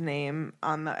Sirius's name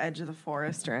on the edge of the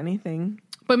forest or anything.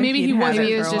 But maybe he wasn't.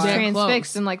 Maybe he was just that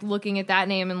transfixed close. and looking at that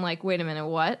name and wait a minute,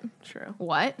 what? True.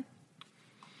 What?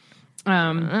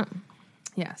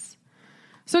 Yes.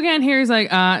 So again, Harry's like,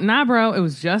 nah, bro, it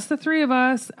was just the three of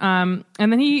us. And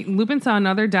then Lupin saw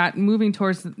another dot moving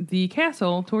towards the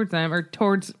castle, towards them, or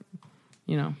towards,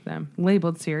 them,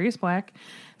 labeled Sirius Black.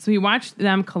 So he watched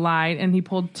them collide, and he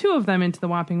pulled two of them into the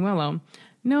Whopping Willow.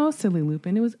 No, silly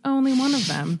Lupin, it was only one of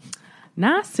them.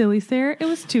 Nah, silly Sarah, it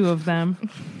was two of them.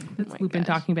 That's Lupin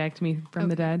talking back to me from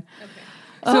the dead.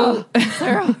 So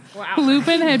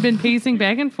Lupin had been pacing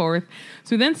back and forth.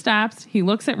 So he then stops. He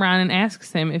looks at Ron and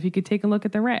asks him if he could take a look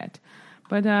at the rat.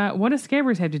 But what does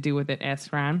Scabbers have to do with it?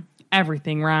 Asks Ron.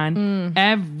 Everything, Ron.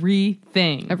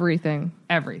 Everything.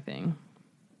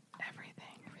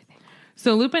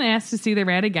 So Lupin asked to see the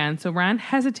rat again. So Ron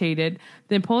hesitated,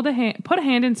 then put a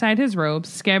hand inside his robes.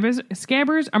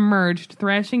 Scabbers emerged,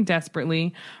 thrashing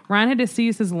desperately. Ron had to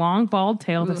seize his long, bald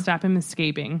tail to stop him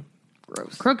escaping.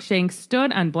 Gross. Crookshanks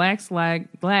stood on Black's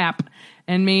lap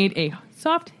and made a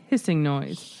soft hissing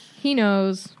noise. He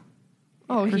knows.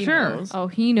 Oh, For he sure. knows. Oh,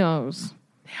 he knows.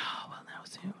 They all will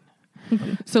know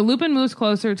soon. So Lupin moves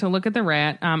closer to look at the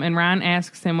rat, and Ron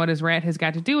asks him what his rat has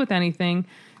got to do with anything.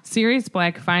 Sirius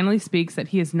Black finally speaks that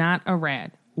he is not a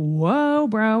rat. Whoa,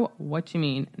 bro. What you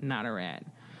mean, not a rat?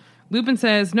 Lupin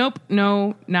says, nope,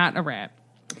 no, not a rat.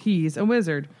 He's a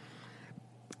wizard.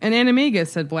 An animagus,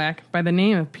 said Black, by the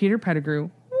name of Peter Pettigrew.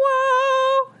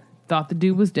 Whoa! Thought the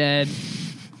dude was dead.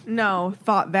 No,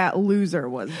 thought that loser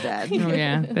was dead. Oh,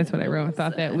 yeah, that's what I wrote.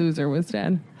 Thought that loser was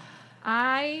dead.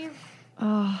 It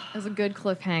was a good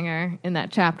cliffhanger in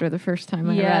that chapter the first time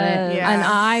I read it. Yes. And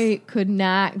I could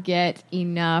not get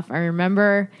enough. I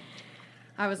remember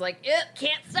I was like,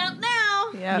 can't stop now.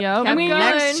 Yep. I mean,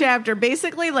 Next chapter.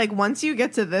 Basically, like, once you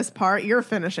get to this part, you're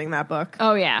finishing that book.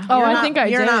 Oh, yeah. Oh, You're I not- think I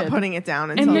You're did. not putting it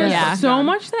down until And there's this book's so done.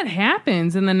 much that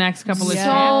happens in the next couple of So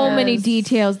chapters. many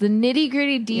details, the nitty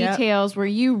gritty details where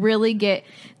you really get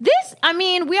this. I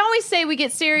mean, we always say we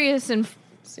get serious in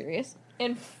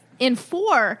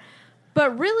 4,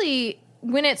 but really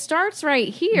when it starts right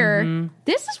here,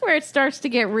 this is where it starts to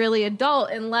get really adult.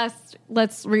 Unless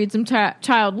let's read some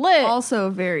child lit.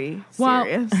 Also very Well-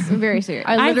 serious. Very serious.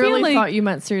 I I feel literally like- thought you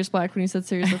meant Sirius Black when you said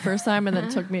Sirius the first time, and then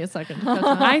it took me a second to catch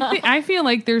on. I feel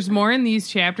like there's more in these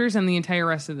chapters than the entire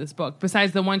rest of this book,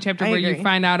 besides the one chapter I where you agree.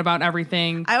 find out about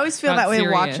everything. I always feel about that way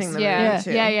Sirius. watching the yeah. movie,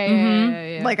 too.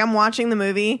 Yeah. Like, I'm watching the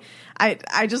movie.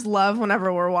 I just love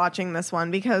whenever we're watching this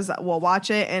one because we'll watch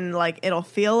it and, like, it'll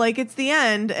feel like it's the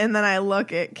end. And then I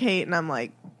look at Kate and I'm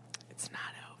like, it's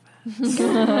not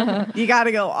over. You got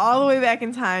to go all the way back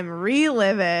in time,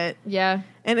 relive it. Yeah.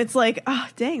 And it's like, oh,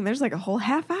 dang, there's like a whole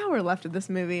half hour left of this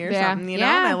movie or Yeah. something, you know?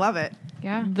 Yeah. And I love it.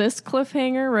 Yeah. This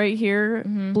cliffhanger right here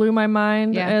blew my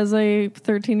mind Yeah. as a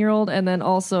 13-year-old, and then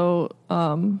also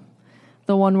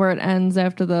the one where it ends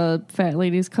after the fat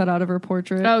lady's cut out of her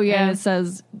portrait. Oh, yeah. And it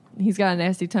says he's got a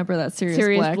nasty temper. That's Sirius,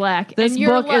 Sirius Black. Black. This And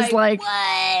you're book is like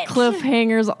what?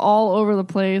 cliffhangers all over the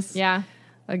place. Yeah.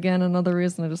 Again, another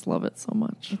reason I just love it so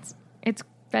much. It's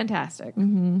fantastic.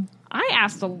 I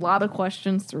asked a lot of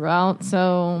questions throughout,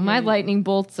 so my lightning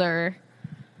bolts are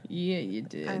Yeah, you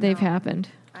did. they've happened.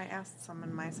 I asked some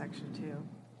in my section,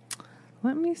 too.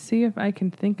 Let me see if I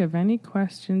can think of any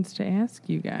questions to ask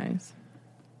you guys.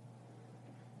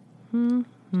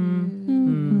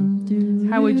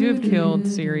 How would you have killed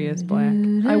Sirius Black?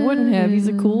 I wouldn't have. He's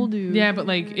a cool dude. Yeah, but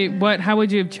like, how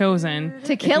would you have chosen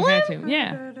To if kill you had him? to?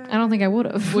 Yeah. I don't think I would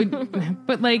have.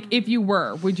 But like, if you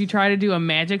were, would you try to do a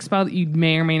magic spell that you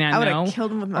may or may not I would know? have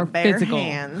killed him with my or bare physical?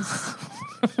 hands.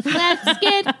 Let's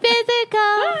get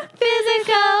physical.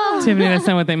 Tiffany, that's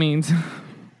not what that means.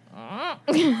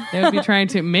 They would be trying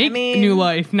to make new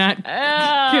life, not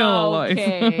kill a life.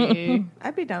 Okay.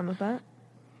 I'd be down with that.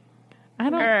 I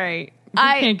don't. All right. You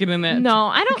can't get in that. No,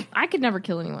 I don't. I could never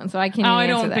kill anyone, so I can't. Oh, even I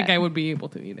don't answer think that. I would be able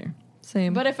to either.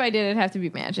 Same. But if I did, it'd have to be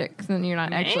magic, 'cause then you're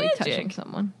not actually Magic. touching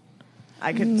someone.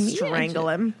 I could strangle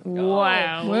him.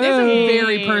 Wow, that's a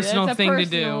very personal That's a thing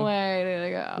personal to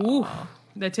way to go. do. Oof,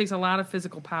 that takes a lot of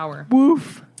physical power.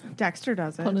 woof. Dexter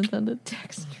does it. Pun intended.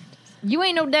 You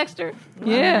ain't no Dexter.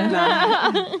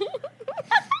 Yeah.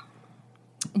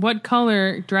 What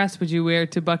color dress would you wear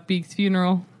to Buckbeak's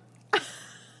funeral?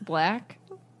 Black.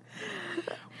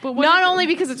 But what Not if- only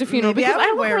because it's a funeral, Maybe because I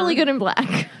I would look wear- really good in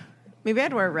black. Maybe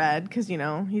I'd wear red because, you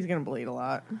know, he's going to bleed a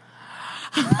lot.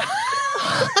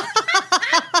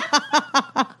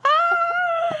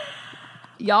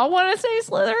 Y'all want to say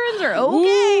Slytherins or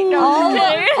okay? No, all,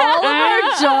 okay. all of our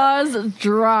jaws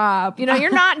drop. You know,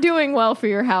 you're not doing well for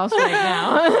your house right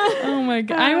now. Oh my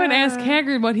god! I would ask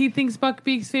Hagrid what he thinks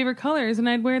Buckbeak's favorite color is, and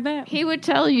I'd wear that. He would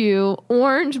tell you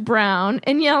orange, brown,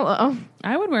 and yellow.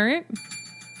 I would wear it.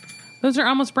 Those are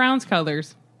almost Brown's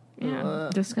colors.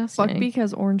 Yeah, disgusting. Buckbeak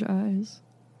has orange eyes.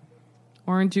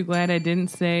 Aren't you glad I didn't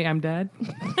say I'm dead?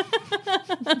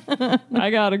 I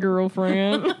got a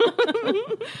girlfriend.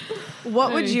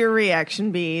 What would your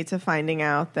reaction be to finding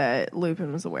out that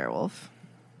Lupin was a werewolf?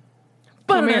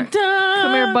 Come here.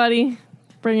 Come here, buddy.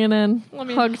 Bring it in. Let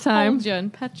me Hug time. hold you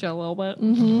and pet you a little bit.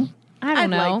 I don't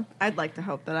know. I'd like to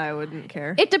hope that I wouldn't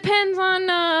care. It depends on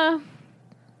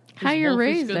how you're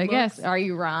wolfish raised, good I guess. looks? Are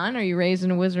you Ron? Are you raised in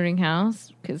a wizarding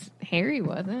house? Because Harry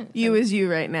wasn't. You is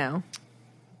you right now.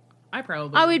 I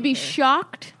probably I would be care.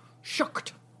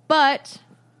 shocked, but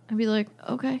I'd be like,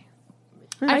 okay.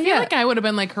 I feel like I would have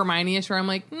been like Hermione-ish, where I'm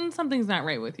like, something's not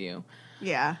right with you.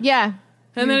 Yeah. Yeah.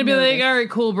 And then I'd be like, all right,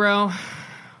 cool, bro.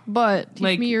 But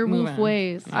Teach me your move wolf on.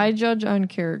 ways. I judge on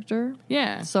character.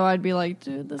 Yeah. So I'd be like,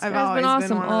 dude, this I've guy's been always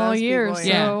been awesome one of all those year. people,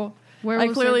 yeah. So I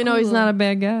Werewolves clearly are know he's cool. not a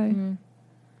bad guy.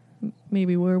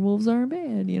 Maybe werewolves aren't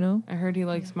bad, you know? I heard he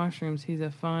likes mushrooms. He's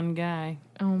a fun guy.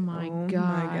 Oh my Oh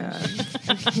god. my gosh.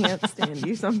 I can't stand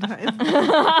you sometimes.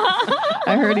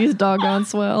 I heard he's doggone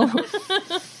swell.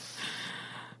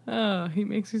 Oh, he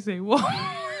makes me say, whoa.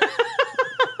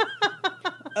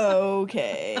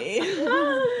 Okay.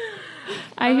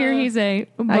 I hear he's a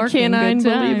I barking can't good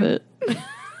time. believe it.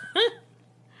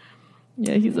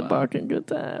 Yeah, he's a barking good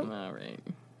time. All right.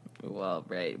 Well,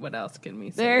 right. What else can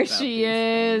we say? There about she these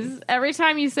is. things? Every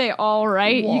time you say all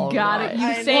right, All you got right. it. You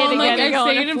I say know. it Well, again. like, and I go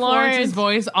say to it in Florence. Florence's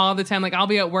voice all the time. Like, I'll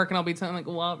be at work and I'll be telling, like,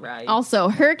 well, right. Also,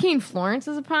 Hurricane Florence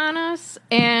is upon us,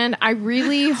 and I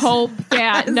really hope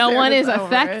that no one is Sarah's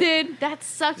over affected. That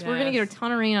sucks. We're gonna Yes. get a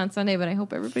ton of rain on Sunday, but I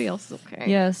hope everybody else is okay.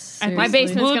 Yes. I think- My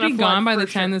seriously. basement- Will it gonna be flood gone by for the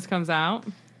time sure. this comes out?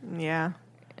 Yeah.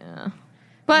 Yeah.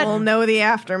 But We'll know the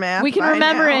aftermath. we can by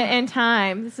remember now. it in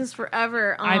time. This is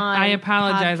forever on I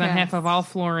apologize on podcasts. behalf of all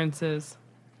Florences.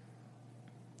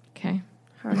 Okay.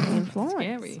 Hurricane Florence.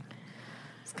 Scary.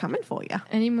 It's coming for you.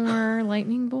 Any more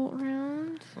lightning bolt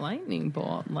round? Lightning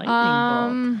bolt. Bolt.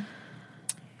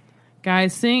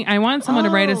 Guys, sing. I want someone to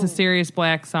write us Oh. a Sirius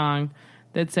Black song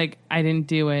that's like, I didn't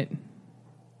do it.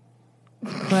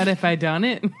 But if I done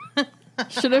it,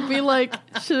 Should it be like,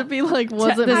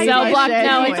 wasn't The me cell by block? Shaggy?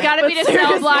 No, it's got to be the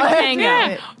cell block tango.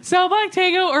 yeah, Cell Block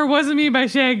Tango or Wasn't Me by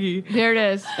Shaggy. There it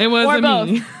is. It wasn't or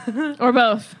me. both. Or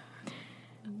both.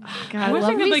 God, I wish I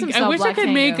love could, me like, some I Cell wish I Block could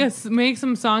Tango. make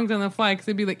some songs on the fly because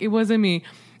it'd be like, it wasn't me.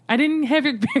 I didn't have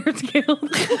your parents killed.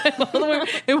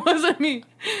 It wasn't me.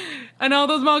 And all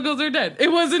those muggles are dead.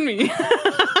 It wasn't me.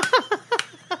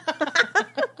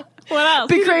 What else?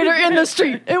 The crater in the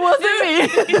street. It wasn't me.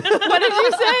 What did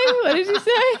you say? What did you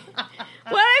say?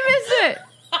 What? I missed it.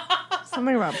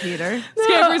 Something about Peter.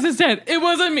 Scabbers is dead. It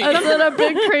wasn't me. I said a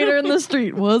big crater in the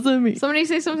street. Wasn't me. Somebody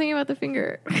say something about the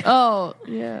finger. Oh,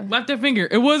 yeah. Left a finger.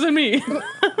 It wasn't me.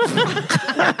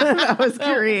 That was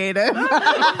creative.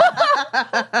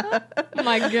 Oh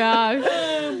my gosh.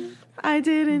 I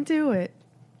didn't do it.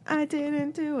 I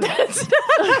didn't do it.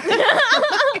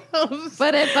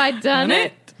 But if I'd done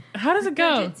it, How does it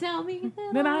go? tell me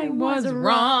That I was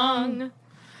wrong.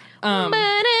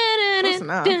 Close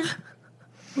enough.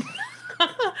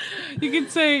 You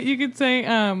could say,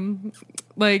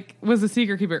 like, was the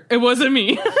secret keeper. It wasn't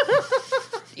me.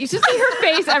 You should see her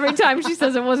face every time she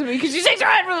says it wasn't me because she shakes her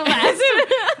head for the last.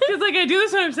 Because, like, I do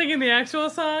this when I'm singing the actual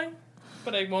song,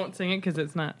 but I won't sing it because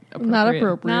it's not appropriate. Not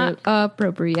appropriate. Not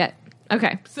appropriate.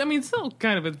 Okay. So, I mean, still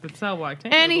kind of a cell block.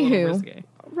 Tango is a Anywho. little risque.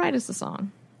 Write us a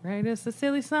song. Write us a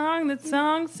silly song. That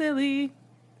song's silly.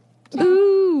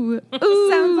 Ooh. Ooh.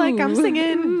 Sounds like I'm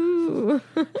singing. Ooh.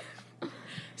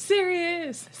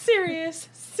 Serious, serious,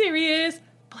 serious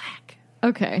black.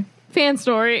 Okay. Fan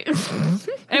story.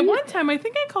 At one time, I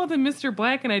think I called him Mr.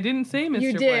 Black, and I didn't say Mr.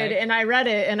 You Black. did, and I read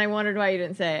it, and I wondered why you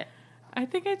didn't say it. I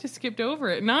think I just skipped over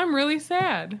it. Now I'm really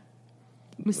sad.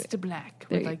 Mr. Black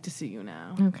There would you- like to see you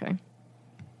now. Okay.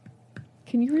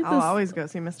 Can you read I'll this? always go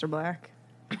see Mr. Black.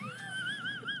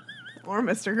 Or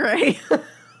Mr. Gray.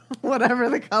 Whatever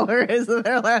the color is of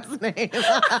their last name.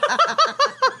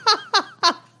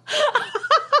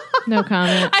 No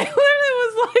comment. I literally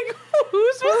was like,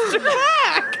 who's Mr.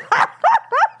 Black?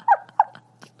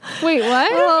 Wait,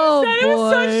 what? Oh, That it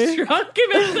was boy. so drunk.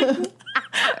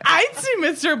 And I'd see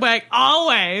Mr. Black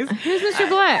always. Who's Mr.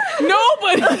 Black?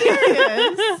 Nobody.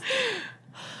 Serious.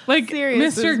 Like,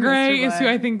 Serious is Mr. Gray Mr. is who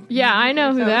Black. I think. Yeah, I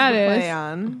know who that was the play is.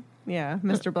 on. Yeah,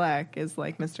 Mr. Black is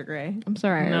like Mr. Gray. I'm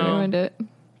sorry, No. I ruined it.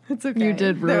 It's okay. You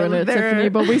did ruin it, Tiffany,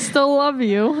 but we still love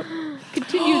you.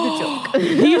 Continue the joke.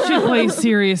 He should play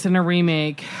Sirius in a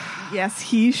remake. Yes,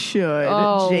 he should.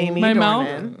 Oh, Jamie My Dornan.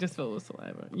 mouth just filled with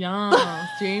saliva. Yes,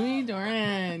 Jamie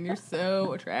Dornan, you're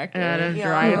so attractive. Adam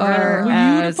Driver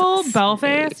Beautiful as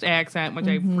Belfast accent, which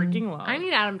I freaking love. I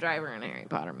need Adam Driver in a Harry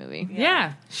Potter movie.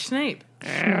 yeah, Snape.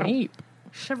 Snape.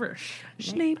 Shivers.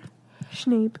 Snape.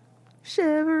 Snape.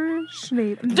 Shiver.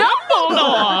 Snape.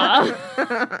 Dumbledore.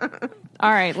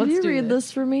 All right, Can let's you do read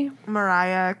this for me?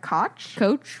 Mariah Koch.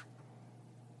 Coach.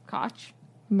 Koch.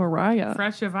 Mariah.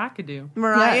 Fresh Avocado.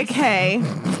 Mariah Yes. Kay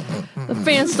The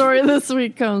fan story this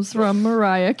week comes from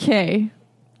Mariah K.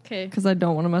 Okay. Because I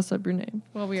don't want to mess up your name.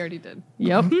 Well, we already did.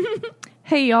 Yep.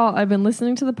 Hey, y'all. I've been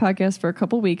listening to the podcast for a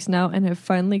couple weeks now and have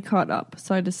finally caught up.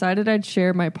 So I decided I'd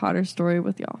share my Potter story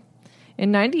with y'all. In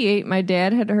 98, my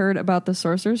dad had heard about the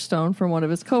Sorcerer's Stone from one of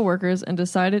his coworkers and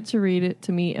decided to read it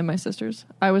to me and my sisters.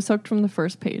 I was hooked from the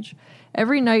first page.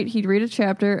 Every night, he'd read a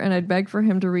chapter, and I'd beg for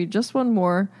him to read just one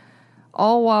more,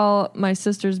 all while my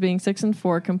sisters, being 6 and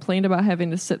 4, complained about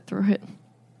having to sit through it.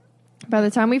 By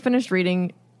the time we finished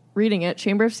reading it,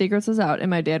 Chamber of Secrets was out, and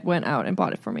my dad went out and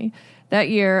bought it for me. That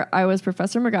year, I was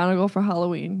Professor McGonagall for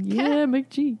Halloween. Yeah,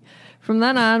 McG. From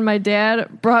then on, my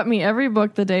dad brought me every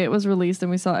book the day it was released,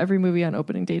 and we saw every movie on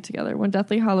opening day together. When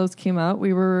Deathly Hallows came out,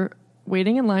 we were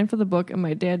waiting in line for the book, and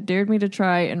my dad dared me to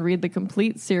try and read the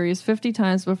complete series 50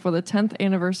 times before the 10th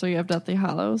anniversary of Deathly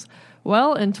Hallows.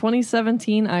 Well, in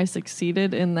 2017, I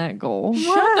succeeded in that goal.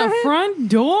 Shut the front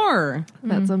door.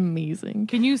 That's amazing.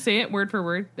 Can you say it word for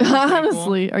word?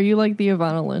 Honestly, are you like the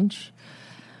Ivana Lynch?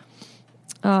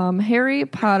 Harry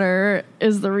Potter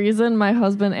is the reason my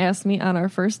husband asked me on our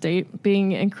first date,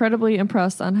 being incredibly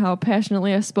impressed on how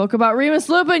passionately I spoke about Remus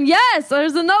Lupin. Yes,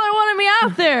 there's another one of me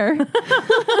out there.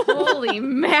 Holy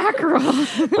mackerel.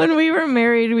 When we were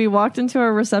married, we walked into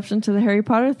our reception to the Harry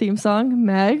Potter theme song,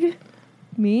 Meg,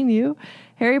 me and you.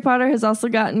 Harry Potter has also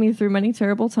gotten me through many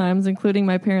terrible times, including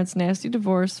my parents' nasty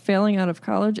divorce, failing out of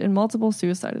college, and multiple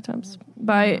suicide attempts.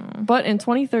 But in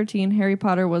 2013, Harry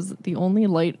Potter was the only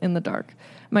light in the dark.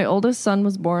 My oldest son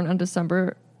was born in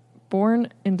December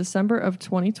of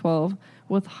 2012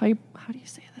 with how do you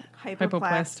say that?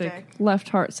 Hypoplastic. Left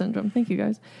heart syndrome. Thank you,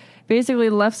 guys. Basically,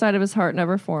 the left side of his heart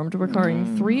never formed,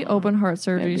 requiring 3 open heart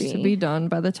surgeries to be done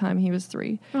by the time he was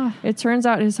 3. It turns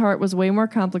out his heart was way more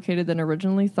complicated than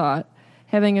originally thought,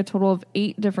 having a total of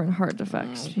 8 different heart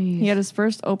defects. He had his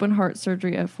first open heart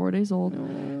surgery at 4 days old.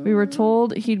 We were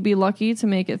told he'd be lucky to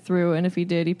make it through, and if he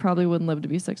did, he probably wouldn't live to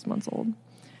be 6 months old.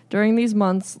 During these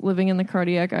months, living in the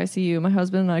cardiac ICU, my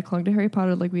husband and I clung to Harry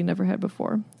Potter like we never had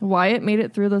before. Wyatt made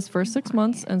it through those first 6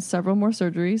 months and several more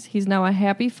surgeries. He's now a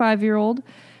happy 5-year-old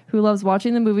who loves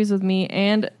watching the movies with me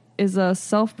and is a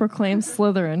self-proclaimed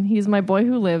Slytherin. He's my boy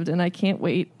who lived, and I can't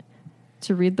wait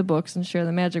to read the books and share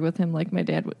the magic with him like my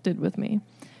dad did with me.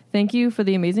 Thank you for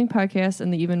the amazing podcast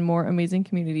and the even more amazing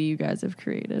community you guys have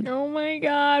created. Oh my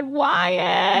God,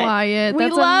 Wyatt. Wyatt, We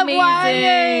that's love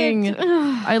amazing.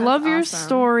 Wyatt. I love your awesome.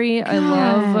 story. I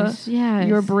love yes.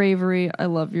 your bravery. I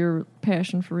love your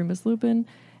passion for Remus Lupin.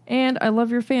 And I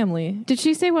love your family. Did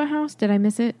she say what house? Did I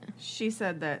miss it? She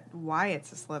said that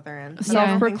Wyatt's a Slytherin. A self-proclaimed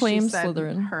I don't think she said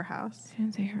Slytherin. Her house. I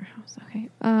didn't say her house. Okay.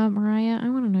 Mariah, I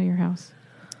want to know your house.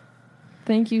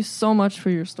 Thank you so much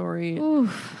for your story.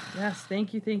 Oof. Yes,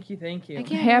 thank you. I can't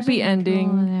Happy imagine ending.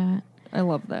 all of that. I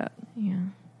love that. Yeah.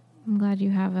 I'm glad you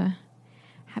have a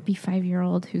happy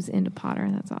 5-year-old who's into Potter.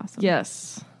 That's awesome.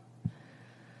 Yes.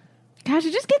 Gosh,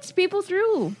 it just gets people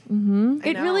through. Mm-hmm.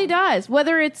 It know. really does.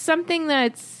 Whether it's something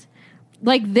that's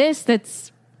like this,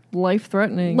 that's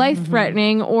Life-threatening.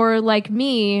 life-threatening, or like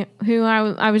me, who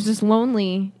I was just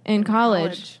lonely in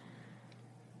college.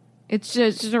 It's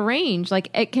just a range. Like,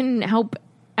 it can help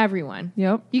everyone.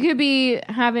 Yep. You could be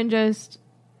having just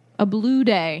a blue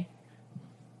day,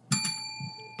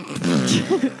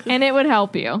 and it would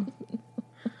help you.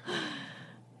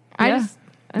 Yeah.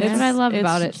 That's what I love It's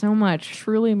about it so much.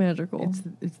 Truly magical.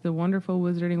 It's the wonderful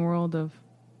wizarding world of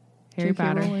Harry J.K.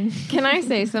 Potter. Rowling. Can I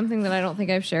say something that I don't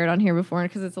think I've shared on here before,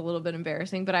 because it's a little bit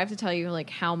embarrassing, but I have to tell you like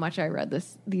how much I read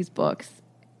these books,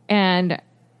 and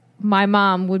my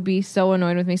mom would be so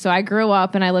annoyed with me. So I grew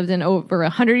up and I lived in over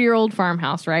 100-year-old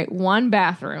farmhouse, right? 1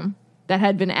 bathroom that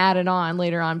had been added on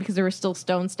later on because there were still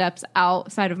stone steps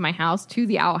outside of my house to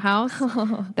the outhouse.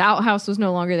 The outhouse was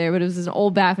no longer there, but it was an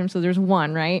old bathroom, so there's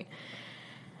 1, right?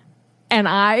 And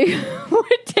I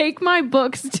would take my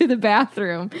books to the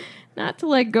bathroom, not to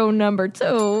like go number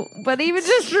 2, but even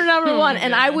just for number 1.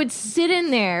 And I would sit in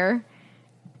there,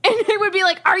 and they would be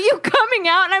like, "Are you coming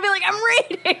out?" And I'd be like, "I'm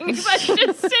reading." Because I'm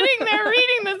just sitting there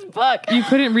reading this book. You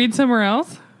couldn't read somewhere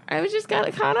else? I was just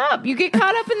got caught up. You get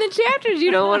caught up in the chapters.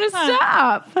 You don't want to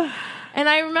stop. And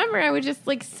I remember I would just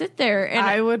like sit there, and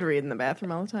I would read in the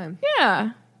bathroom all the time.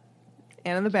 yeah.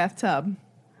 And in the bathtub.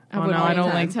 Oh, wouldn't no, I read don't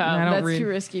in like- the tub. I don't That's read. too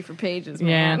risky for pages,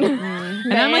 Yeah. man.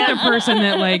 And I'm like the person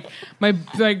that like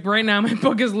right now my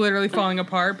book is literally falling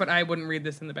apart, but I wouldn't read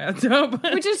this in the bathtub.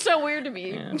 Which is so weird to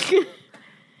me. Yeah.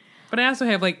 But I also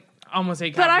have like almost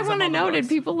 8 But I copies want to of all know, the did books.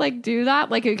 people like do that?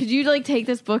 Like, could you like take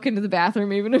this book into the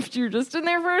bathroom even if you're just in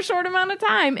there for a short amount of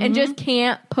time and just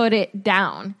can't put it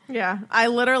down? Yeah. I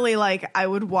literally I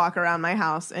would walk around my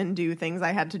house and do things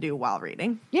I had to do while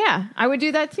reading. Yeah, I would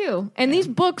do that too. And these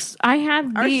books, I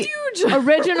had Are the huge.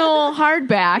 original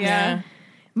hardback. Yeah.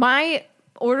 My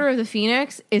Order of the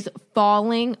Phoenix is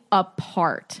falling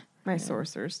apart. My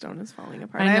Sorcerer's Stone is falling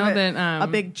apart. I know have that, a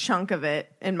big chunk of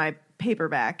it in my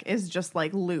paperback is just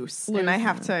loose, and I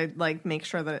have to make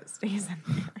sure that it stays in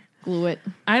there. Glue it.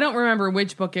 I don't remember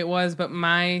which book it was, but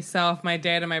myself, my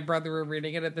dad, and my brother were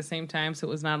reading it at the same time, so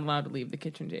it was not allowed to leave the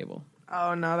kitchen table.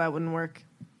 Oh no, that wouldn't work.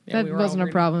 Yeah, That we were all wasn't a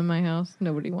reading. problem in my house.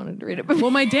 Nobody wanted to read it. Before.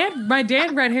 Well, my dad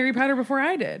read Harry Potter before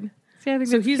I did. See, I think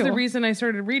So that's he's the cool. reason I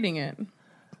started reading it.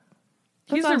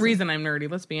 He's awesome. the reason I'm nerdy,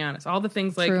 let's be honest. All the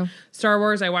things like True. Star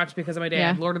Wars I watched because of my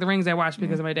dad. Yeah. Lord of the Rings I watched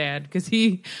because of my dad. Because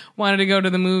he wanted to go to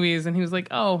the movies and he was like,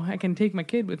 oh, I can take my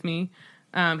kid with me.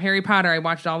 Harry Potter, I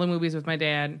watched all the movies with my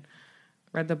dad.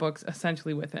 Read the books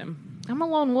essentially with him. I'm a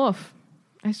lone wolf.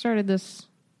 I started this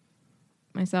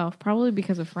myself, probably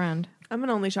because of friend. I'm an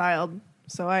only child,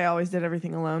 so I always did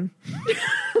everything alone.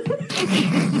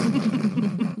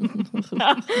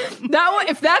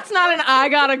 If that's not an I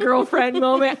got a girlfriend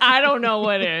moment, I don't know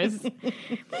what is.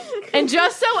 And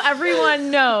just so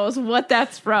everyone knows what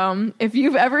that's from, if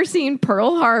you've ever seen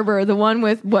Pearl Harbor, the one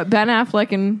with Ben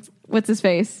Affleck and what's his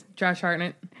face? Josh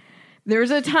Hartnett.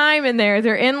 There's a time in there,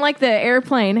 they're in the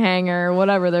airplane hangar or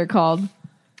whatever they're called.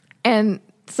 And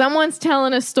someone's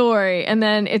telling a story and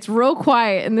then it's real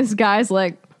quiet and this guy's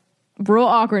real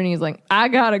awkward and he's like, I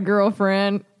got a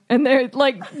girlfriend. And they're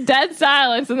dead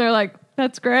silence and they're like,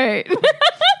 that's great.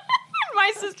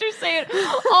 My sisters say it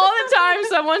all the time.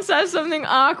 Someone says something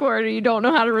awkward and you don't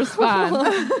know how to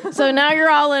respond. So now you're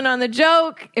all in on the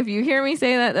joke. If you hear me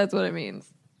say that, that's what it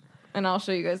means. And I'll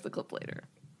show you guys the clip later.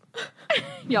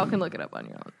 Y'all can look it up on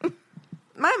your own.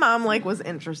 My mom was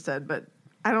interested, but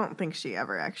I don't think she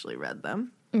ever actually read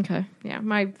them. Okay. Yeah.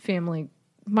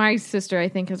 My sister, I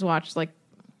think, has watched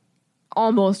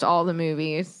almost all the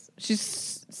movies.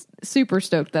 She's super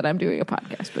stoked that I'm doing a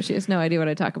podcast, but she has no idea what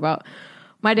I talk about.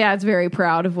 My dad's very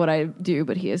proud of what I do,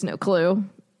 but he has no clue.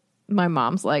 My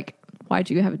mom's like, why'd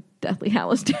you have a Deathly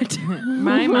Hallows tattoo?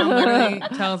 My mom literally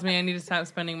tells me I need to stop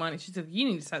spending money. She said, you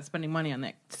need to stop spending money on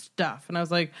that stuff. And I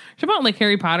was like, she bought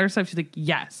Harry Potter stuff. She's like,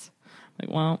 yes. I'm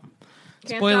like, well,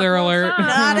 spoiler alert.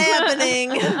 Not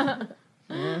happening.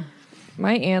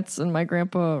 My aunts and my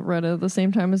grandpa read it at the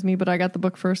same time as me, but I got the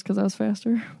book first because I was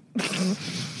faster.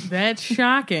 That's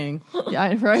shocking.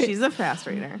 Yeah, right. She's a fast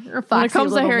reader. When it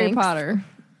comes to Harry Potter,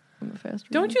 I'm a fast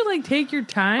reader. Don't you take your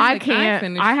time? I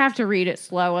can't. I have to read it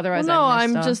slow, otherwise Well, no, I miss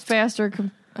I'm stuff. just faster.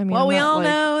 Well, we all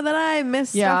know that I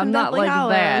miss Yeah, stuff I'm in not Deathly like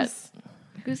Hallows. that.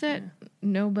 Who's that?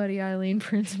 Nobody Eileen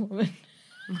Prince woman.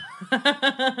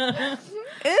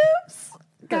 Oops.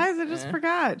 Guys, I just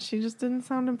forgot. She just didn't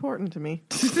sound important to me.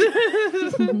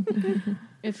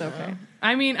 It's okay.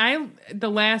 I mean, the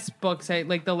last book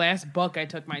I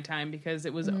took my time because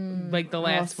it was the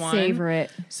last one. Savor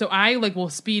it. So I will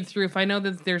speed through. If I know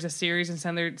that there's a series and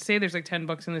say there's 10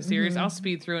 books in the series, I'll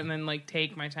speed through it and then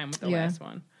take my time with the last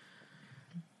one.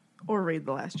 Or read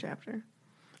the last chapter.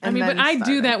 I mean, but I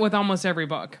do that with almost every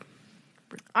book.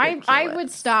 I would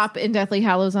stop in Deathly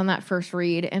Hallows on that first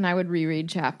read, and I would reread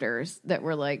chapters that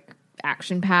were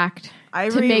action packed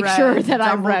to make sure that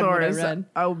I read what I read.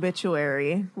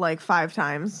 Obituary 5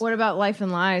 times. What about Life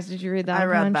and Lies? Did you read that? I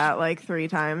read that 3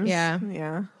 times. Yeah.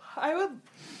 Yeah. I would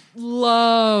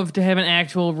love to have an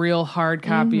actual real hard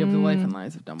copy of The Life and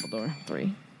Lies of Dumbledore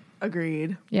 3.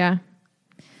 Agreed. Yeah.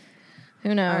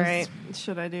 Who knows? All right.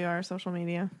 Should I do our social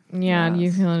media? Yeah,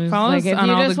 you can just, Follow us if on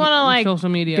you all just the want to social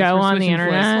media. go on the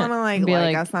internet. Just want to be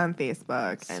like us on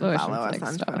Facebook and Swish follow and us Flick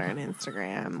on stuff. Twitter and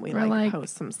Instagram. We We're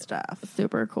post some stuff.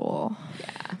 super cool.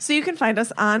 So you can find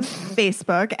us on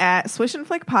Facebook at Swish and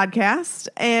Flick Podcast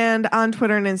and on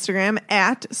Twitter and Instagram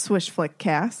at Swish Flick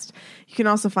Cast. You can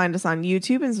also find us on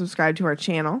YouTube and subscribe to our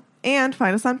channel, and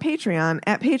find us on Patreon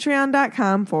at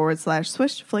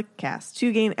patreon.com/Swish Flick Cast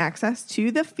to gain access to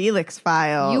the Felix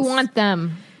files. You want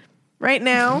them. Right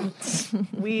now,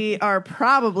 we are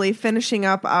probably finishing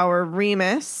up our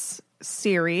Remus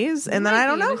series, and then I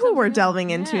don't know who we're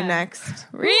delving into next.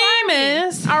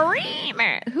 Remus. Who?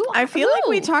 I feel like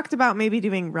we talked about maybe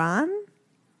doing Ron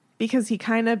because he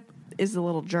kind of is a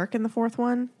little jerk in the 4th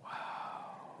one.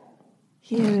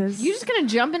 He is. You just gonna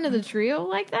jump into the trio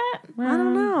like that? I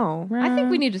don't know. I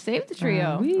think we need to save the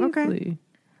trio. Okay.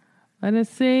 Let us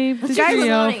save the Guys,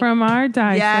 trio from our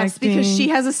dissecting. Yes, because she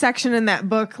has a section in that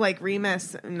book like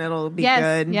Remus, and it'll be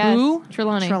good. Yes. Who?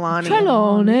 Trelawney.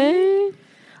 Trelawney.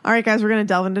 All right, guys, we're going to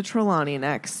delve into Trelawney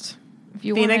next. If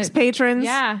you Phoenix wanna, patrons,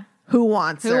 yeah. who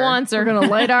wants her? Who wants her? We're gonna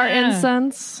light our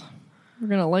incense. We're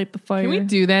gonna light the fire. Can we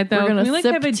do that though? We're gonna Can we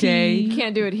sip have a day? You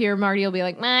can't do it here. Marty will be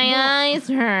like, my eyes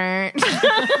hurt.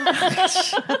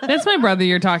 That's my brother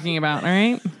you're talking about, all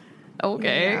right?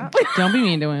 Okay. Yeah. Don't be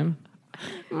mean to him.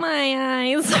 My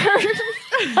eyes hurt.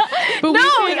 But No,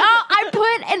 we can- I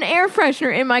put an air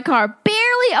freshener in my car,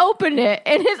 barely opened it,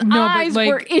 and his No, but, eyes like,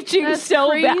 were itching so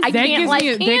bad. I that can't gives light me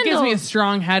candles. that gives me a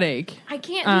strong headache. I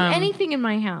can't do um, anything in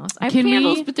my house. I have can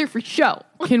candles, we- but they're for show.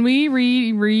 Can we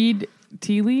read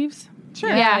tea leaves? Sure.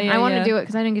 Yeah, I want yeah. to do it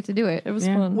because I didn't get to do it. It was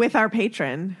Yeah. fun. With our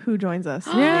patron who joins us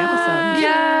in the Yeah. episode.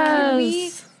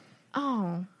 Yes.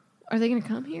 Oh, are they going to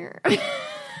come here?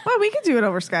 Well, we could do it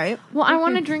over Skype. Well, I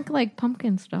want to drink like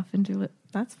pumpkin stuff into it.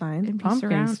 That's fine. And be Pumpkin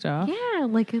surround- stuff? Yeah,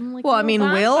 like in like. Well, a I mean,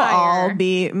 little we'll all bonfire.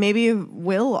 be, maybe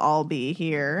we'll all be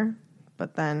here,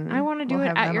 but then I want to do we'll it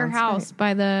have at them your on house Skype.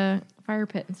 by the fire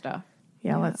pit and stuff.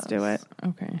 Yeah, let's do it.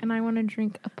 Okay. And I want to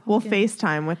drink a pumpkin. We'll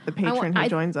FaceTime with the patron who I-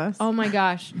 joins us. Oh my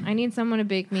gosh, I need someone to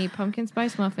bake me pumpkin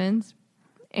spice muffins.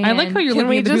 I like how you're Can looking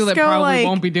we at the people just that go, probably like-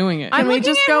 won't be doing it. Can we looking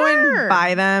just at go her. and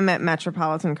buy them at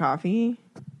Metropolitan Coffee?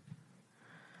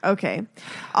 Okay.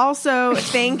 Also,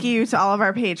 thank you to all of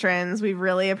our patrons. We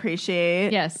really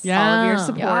appreciate Yes. all of your Yeah.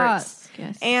 support.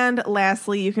 Yes. And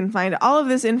lastly, you can find all of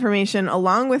this information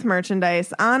along with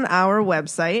merchandise on our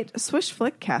website,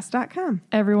 swishflickcast.com.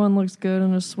 Everyone looks good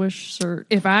in a Swish shirt.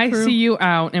 If I True. see you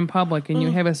out in public and you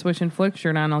have a Swish and Flick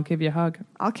shirt on, I'll give you a hug.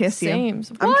 I'll kiss Same.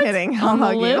 you. I'm kidding. I'll On the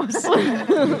hug lips.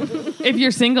 you. If you're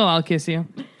single, I'll kiss you.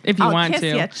 If you I'll want kiss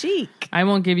to. your cheek. I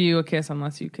won't give you a kiss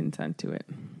unless you consent to it,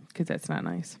 because that's not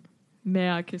nice. May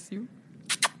I kiss you?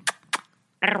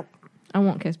 I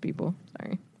won't kiss people.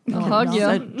 Sorry. I'll hug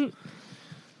you.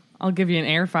 I'll give you an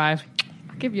air five.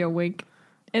 I'll give you a wink.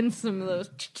 And some of those.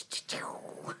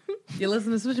 You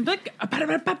listen to Swish and Flick.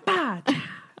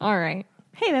 All right.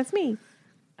 Hey, that's me.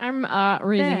 I'm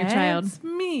raising a child. That's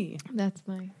me. That's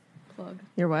my plug.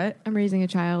 You're what? I'm raising a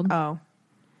child. Oh.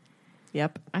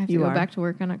 Yep. I have to you go are. back to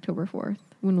work on October 4th.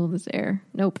 When will this air?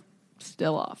 Nope.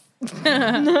 Still off.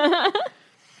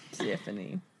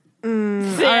 Tiffany. All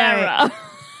right.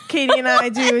 Katie and I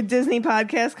do a Disney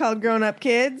podcast called Grown Up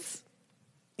Kids.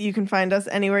 You can find us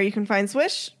anywhere you can find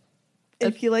Swish.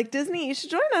 If you like Disney, you should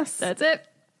join us. That's it.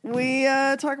 We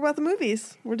talk about the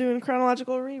movies. We're doing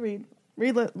chronological rewatch.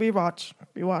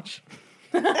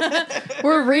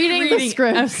 We're reading the I was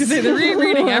script. gonna say, they're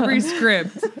rereading every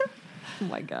script Oh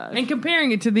my god. and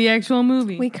comparing it to the actual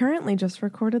movie. We currently just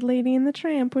recorded Lady and the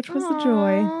Tramp, which was a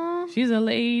joy. She's a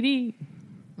lady.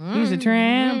 He's a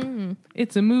tramp.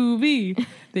 It's a movie.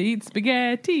 They eat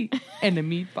spaghetti and a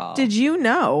meatball. Did you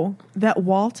know that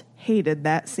Walt hated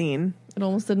that scene? It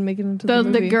almost didn't make it into the The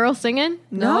movie. girl singing?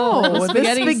 No, the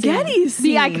spaghetti scene.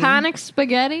 The iconic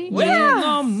spaghetti? When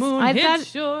the moon I hits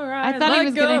thought- your I eyes thought he like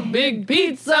was gonna a big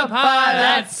pizza pie.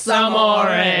 That's amore.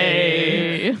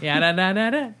 Yeah, da da da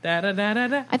da da da da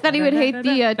da. I thought he would hate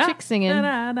the Da, chick singing. da,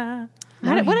 da, da.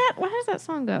 How does that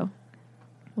song go?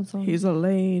 What song? He's a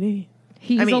lady.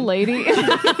 He's I mean- a lady.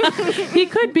 He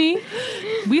could be.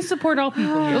 We support all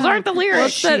people here. Those aren't the lyrics.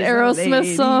 What's that She's a Aerosmith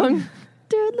lady. song?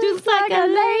 Dude looks like a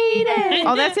lady.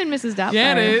 Oh, that's in Mrs. Doubtfire.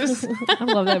 Yeah, it is. I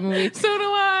love that movie. So do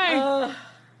I.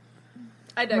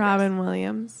 Robin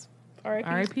Williams.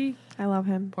 R.I.P. I love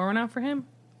him. Pour one out for him.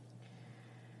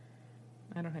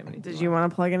 I don't have any. Did you want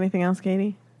to plug anything else,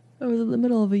 Katie? I was in the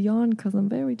middle of a yawn because I'm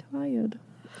very tired.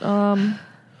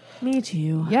 Me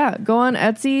too. Yeah, go on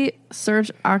Etsy,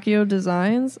 search Akio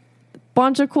Designs.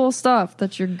 Bunch of cool stuff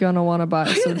that you're gonna want to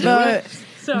buy. So do it.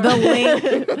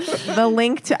 The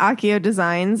link to Akio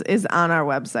Designs is on our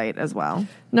website as well.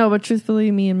 No, but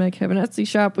truthfully, me and Meg have an Etsy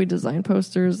shop. We design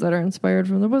posters that are inspired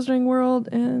from the Wizarding World,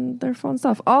 and they're fun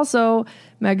stuff. Also,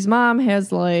 Meg's mom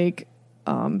has like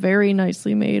very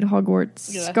nicely made Hogwarts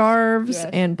scarves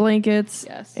and blankets.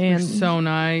 Yes. And So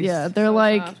nice. yeah, they're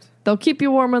like they'll keep you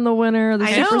warm in the winter. They're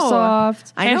I super know.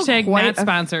 soft. I know Hashtag quite not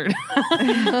sponsored.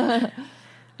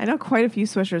 I know quite a few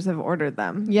Swishers have ordered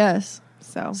them. Yes.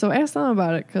 So So ask them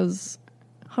about it because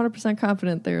 100%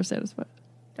 confident they are satisfied.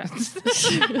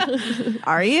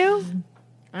 are you?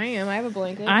 I am. I have a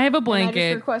blanket. I have a And I blanket.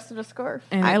 just requested a scarf.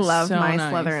 And I it's love so my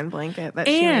nice. Slytherin blanket that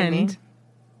she made me. And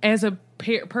as a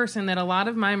person that a lot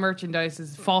of my merchandise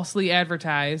is falsely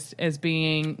advertised as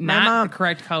being not mom- the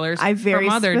correct colors. I very her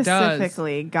mother does.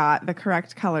 specifically got the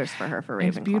correct colors for her for Ravenclaw.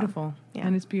 It's beautiful. Yeah.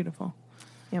 And it's beautiful.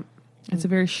 Yep. It's a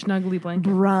very snuggly blanket.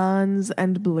 Bronze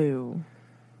and blue.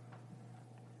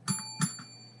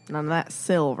 None of that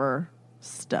silver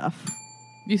stuff.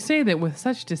 You say that with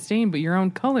such disdain, but your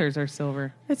own colors are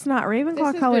silver. It's not This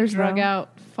Ravenclaw has colors, been drug though. out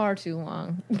far too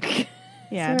long.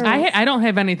 Yeah. I don't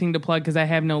have anything to plug because I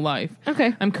have no life.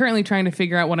 Okay. I'm currently trying to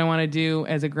figure out what I want to do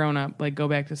as a grown-up, like go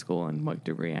back to school and what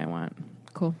degree I want.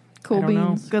 Cool. Cool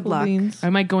beans. Good luck. Beans. I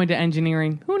might go into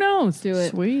engineering. Who knows? Do it.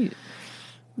 Sweet.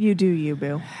 You do you,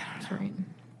 boo. That's right.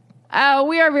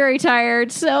 We are very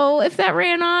tired, so if that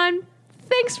ran on,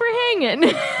 thanks for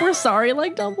hanging. We're sorry,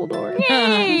 like Dumbledore.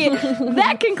 Yay!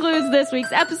 That concludes this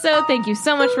week's episode. Thank you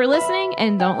so much for listening,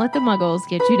 and don't let the muggles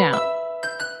get you down.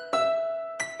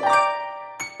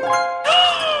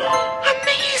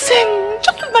 Amazing!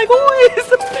 Just with my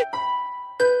voice.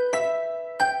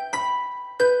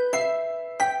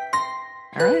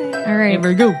 All right. Here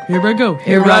we go. Here I go.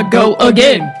 Here I go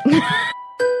again.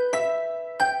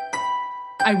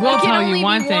 I will tell you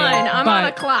one thing. I'm but on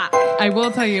a clock. I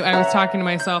will tell you, I was talking to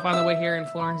myself on the way here in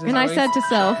Florence. And I said to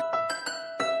self,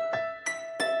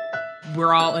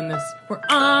 we're all in this. We're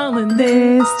all in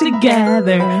this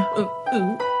together. Ooh,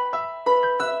 ooh.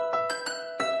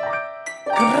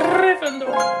 Gryffindor.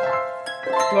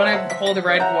 Do you want to hold a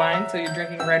red wine so you're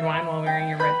drinking red wine while wearing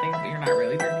your red things, but you're not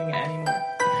really drinking it anymore?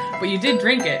 But you did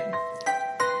drink it.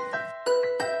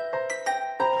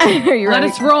 are you Let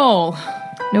ready? us roll.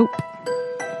 Nope.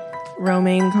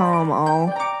 Romaine, call 'em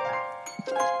all.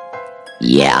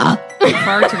 Yeah.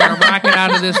 Farts are going to rocket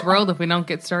out of this world if we don't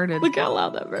get started. Look how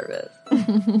loud that verb is.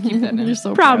 Keep that in. You're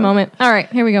so Proud moment. All right,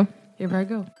 here we go. Here I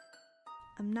go.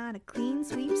 I'm not a clean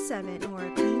sweep 7 or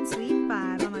a clean sweep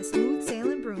 5. I'm a smooth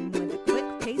sailing broom with a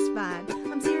quick pace vibe.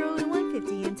 I'm 0 to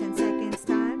 150 in 10 seconds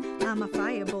time. I'm a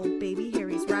firebolt, baby,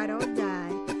 Harry's ride or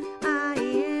die. I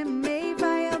am a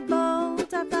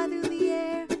firebolt, I fly through the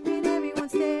air and everyone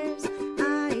stares.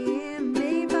 I am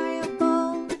a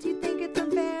firebolt, you think it's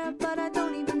unfair, but I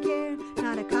don't even care.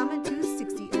 Not a common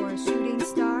 260 or a shooting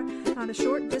star. Not a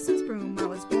short distance broom, I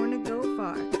was born to go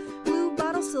far. Blue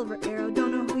bottle, silver arrow,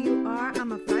 don't know who you are.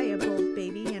 I'm a firebolt,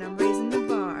 baby, and I'm raising the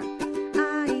bar.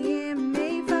 I am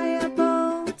a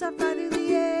firebolt, I fly through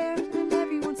the air and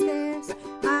everyone stares.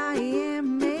 I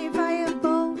am a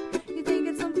firebolt, you think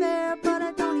it's unfair, but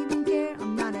I don't even care.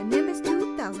 I'm not a Nimbus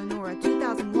 2000 or a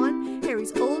 2001.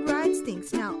 Harry's old ride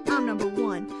stinks, now I'm number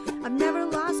 1. I've never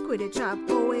lost Quidditch, I've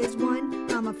always won.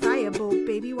 I'm a firebolt,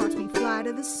 baby, watch me fly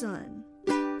to the sun.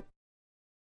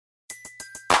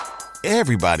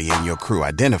 Everybody in your crew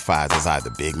identifies as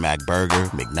either Big Mac Burger,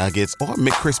 McNuggets, or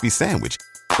McCrispy Sandwich.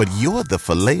 But you're the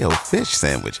Filet-O-Fish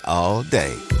Sandwich all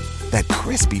day. That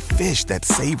crispy fish, that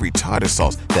savory tartar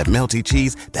sauce, that melty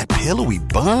cheese, that pillowy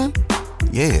bun.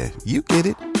 Yeah, you get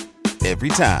it. Every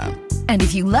time. And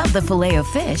if you love the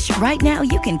Filet-O-Fish, right now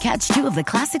you can catch 2 of the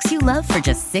classics you love for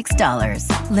just $6.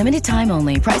 Limited time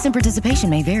only. Price and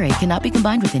participation may vary. Cannot be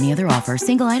combined with any other offer.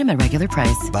 Single item at regular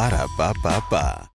price. Ba-da-ba-ba-ba.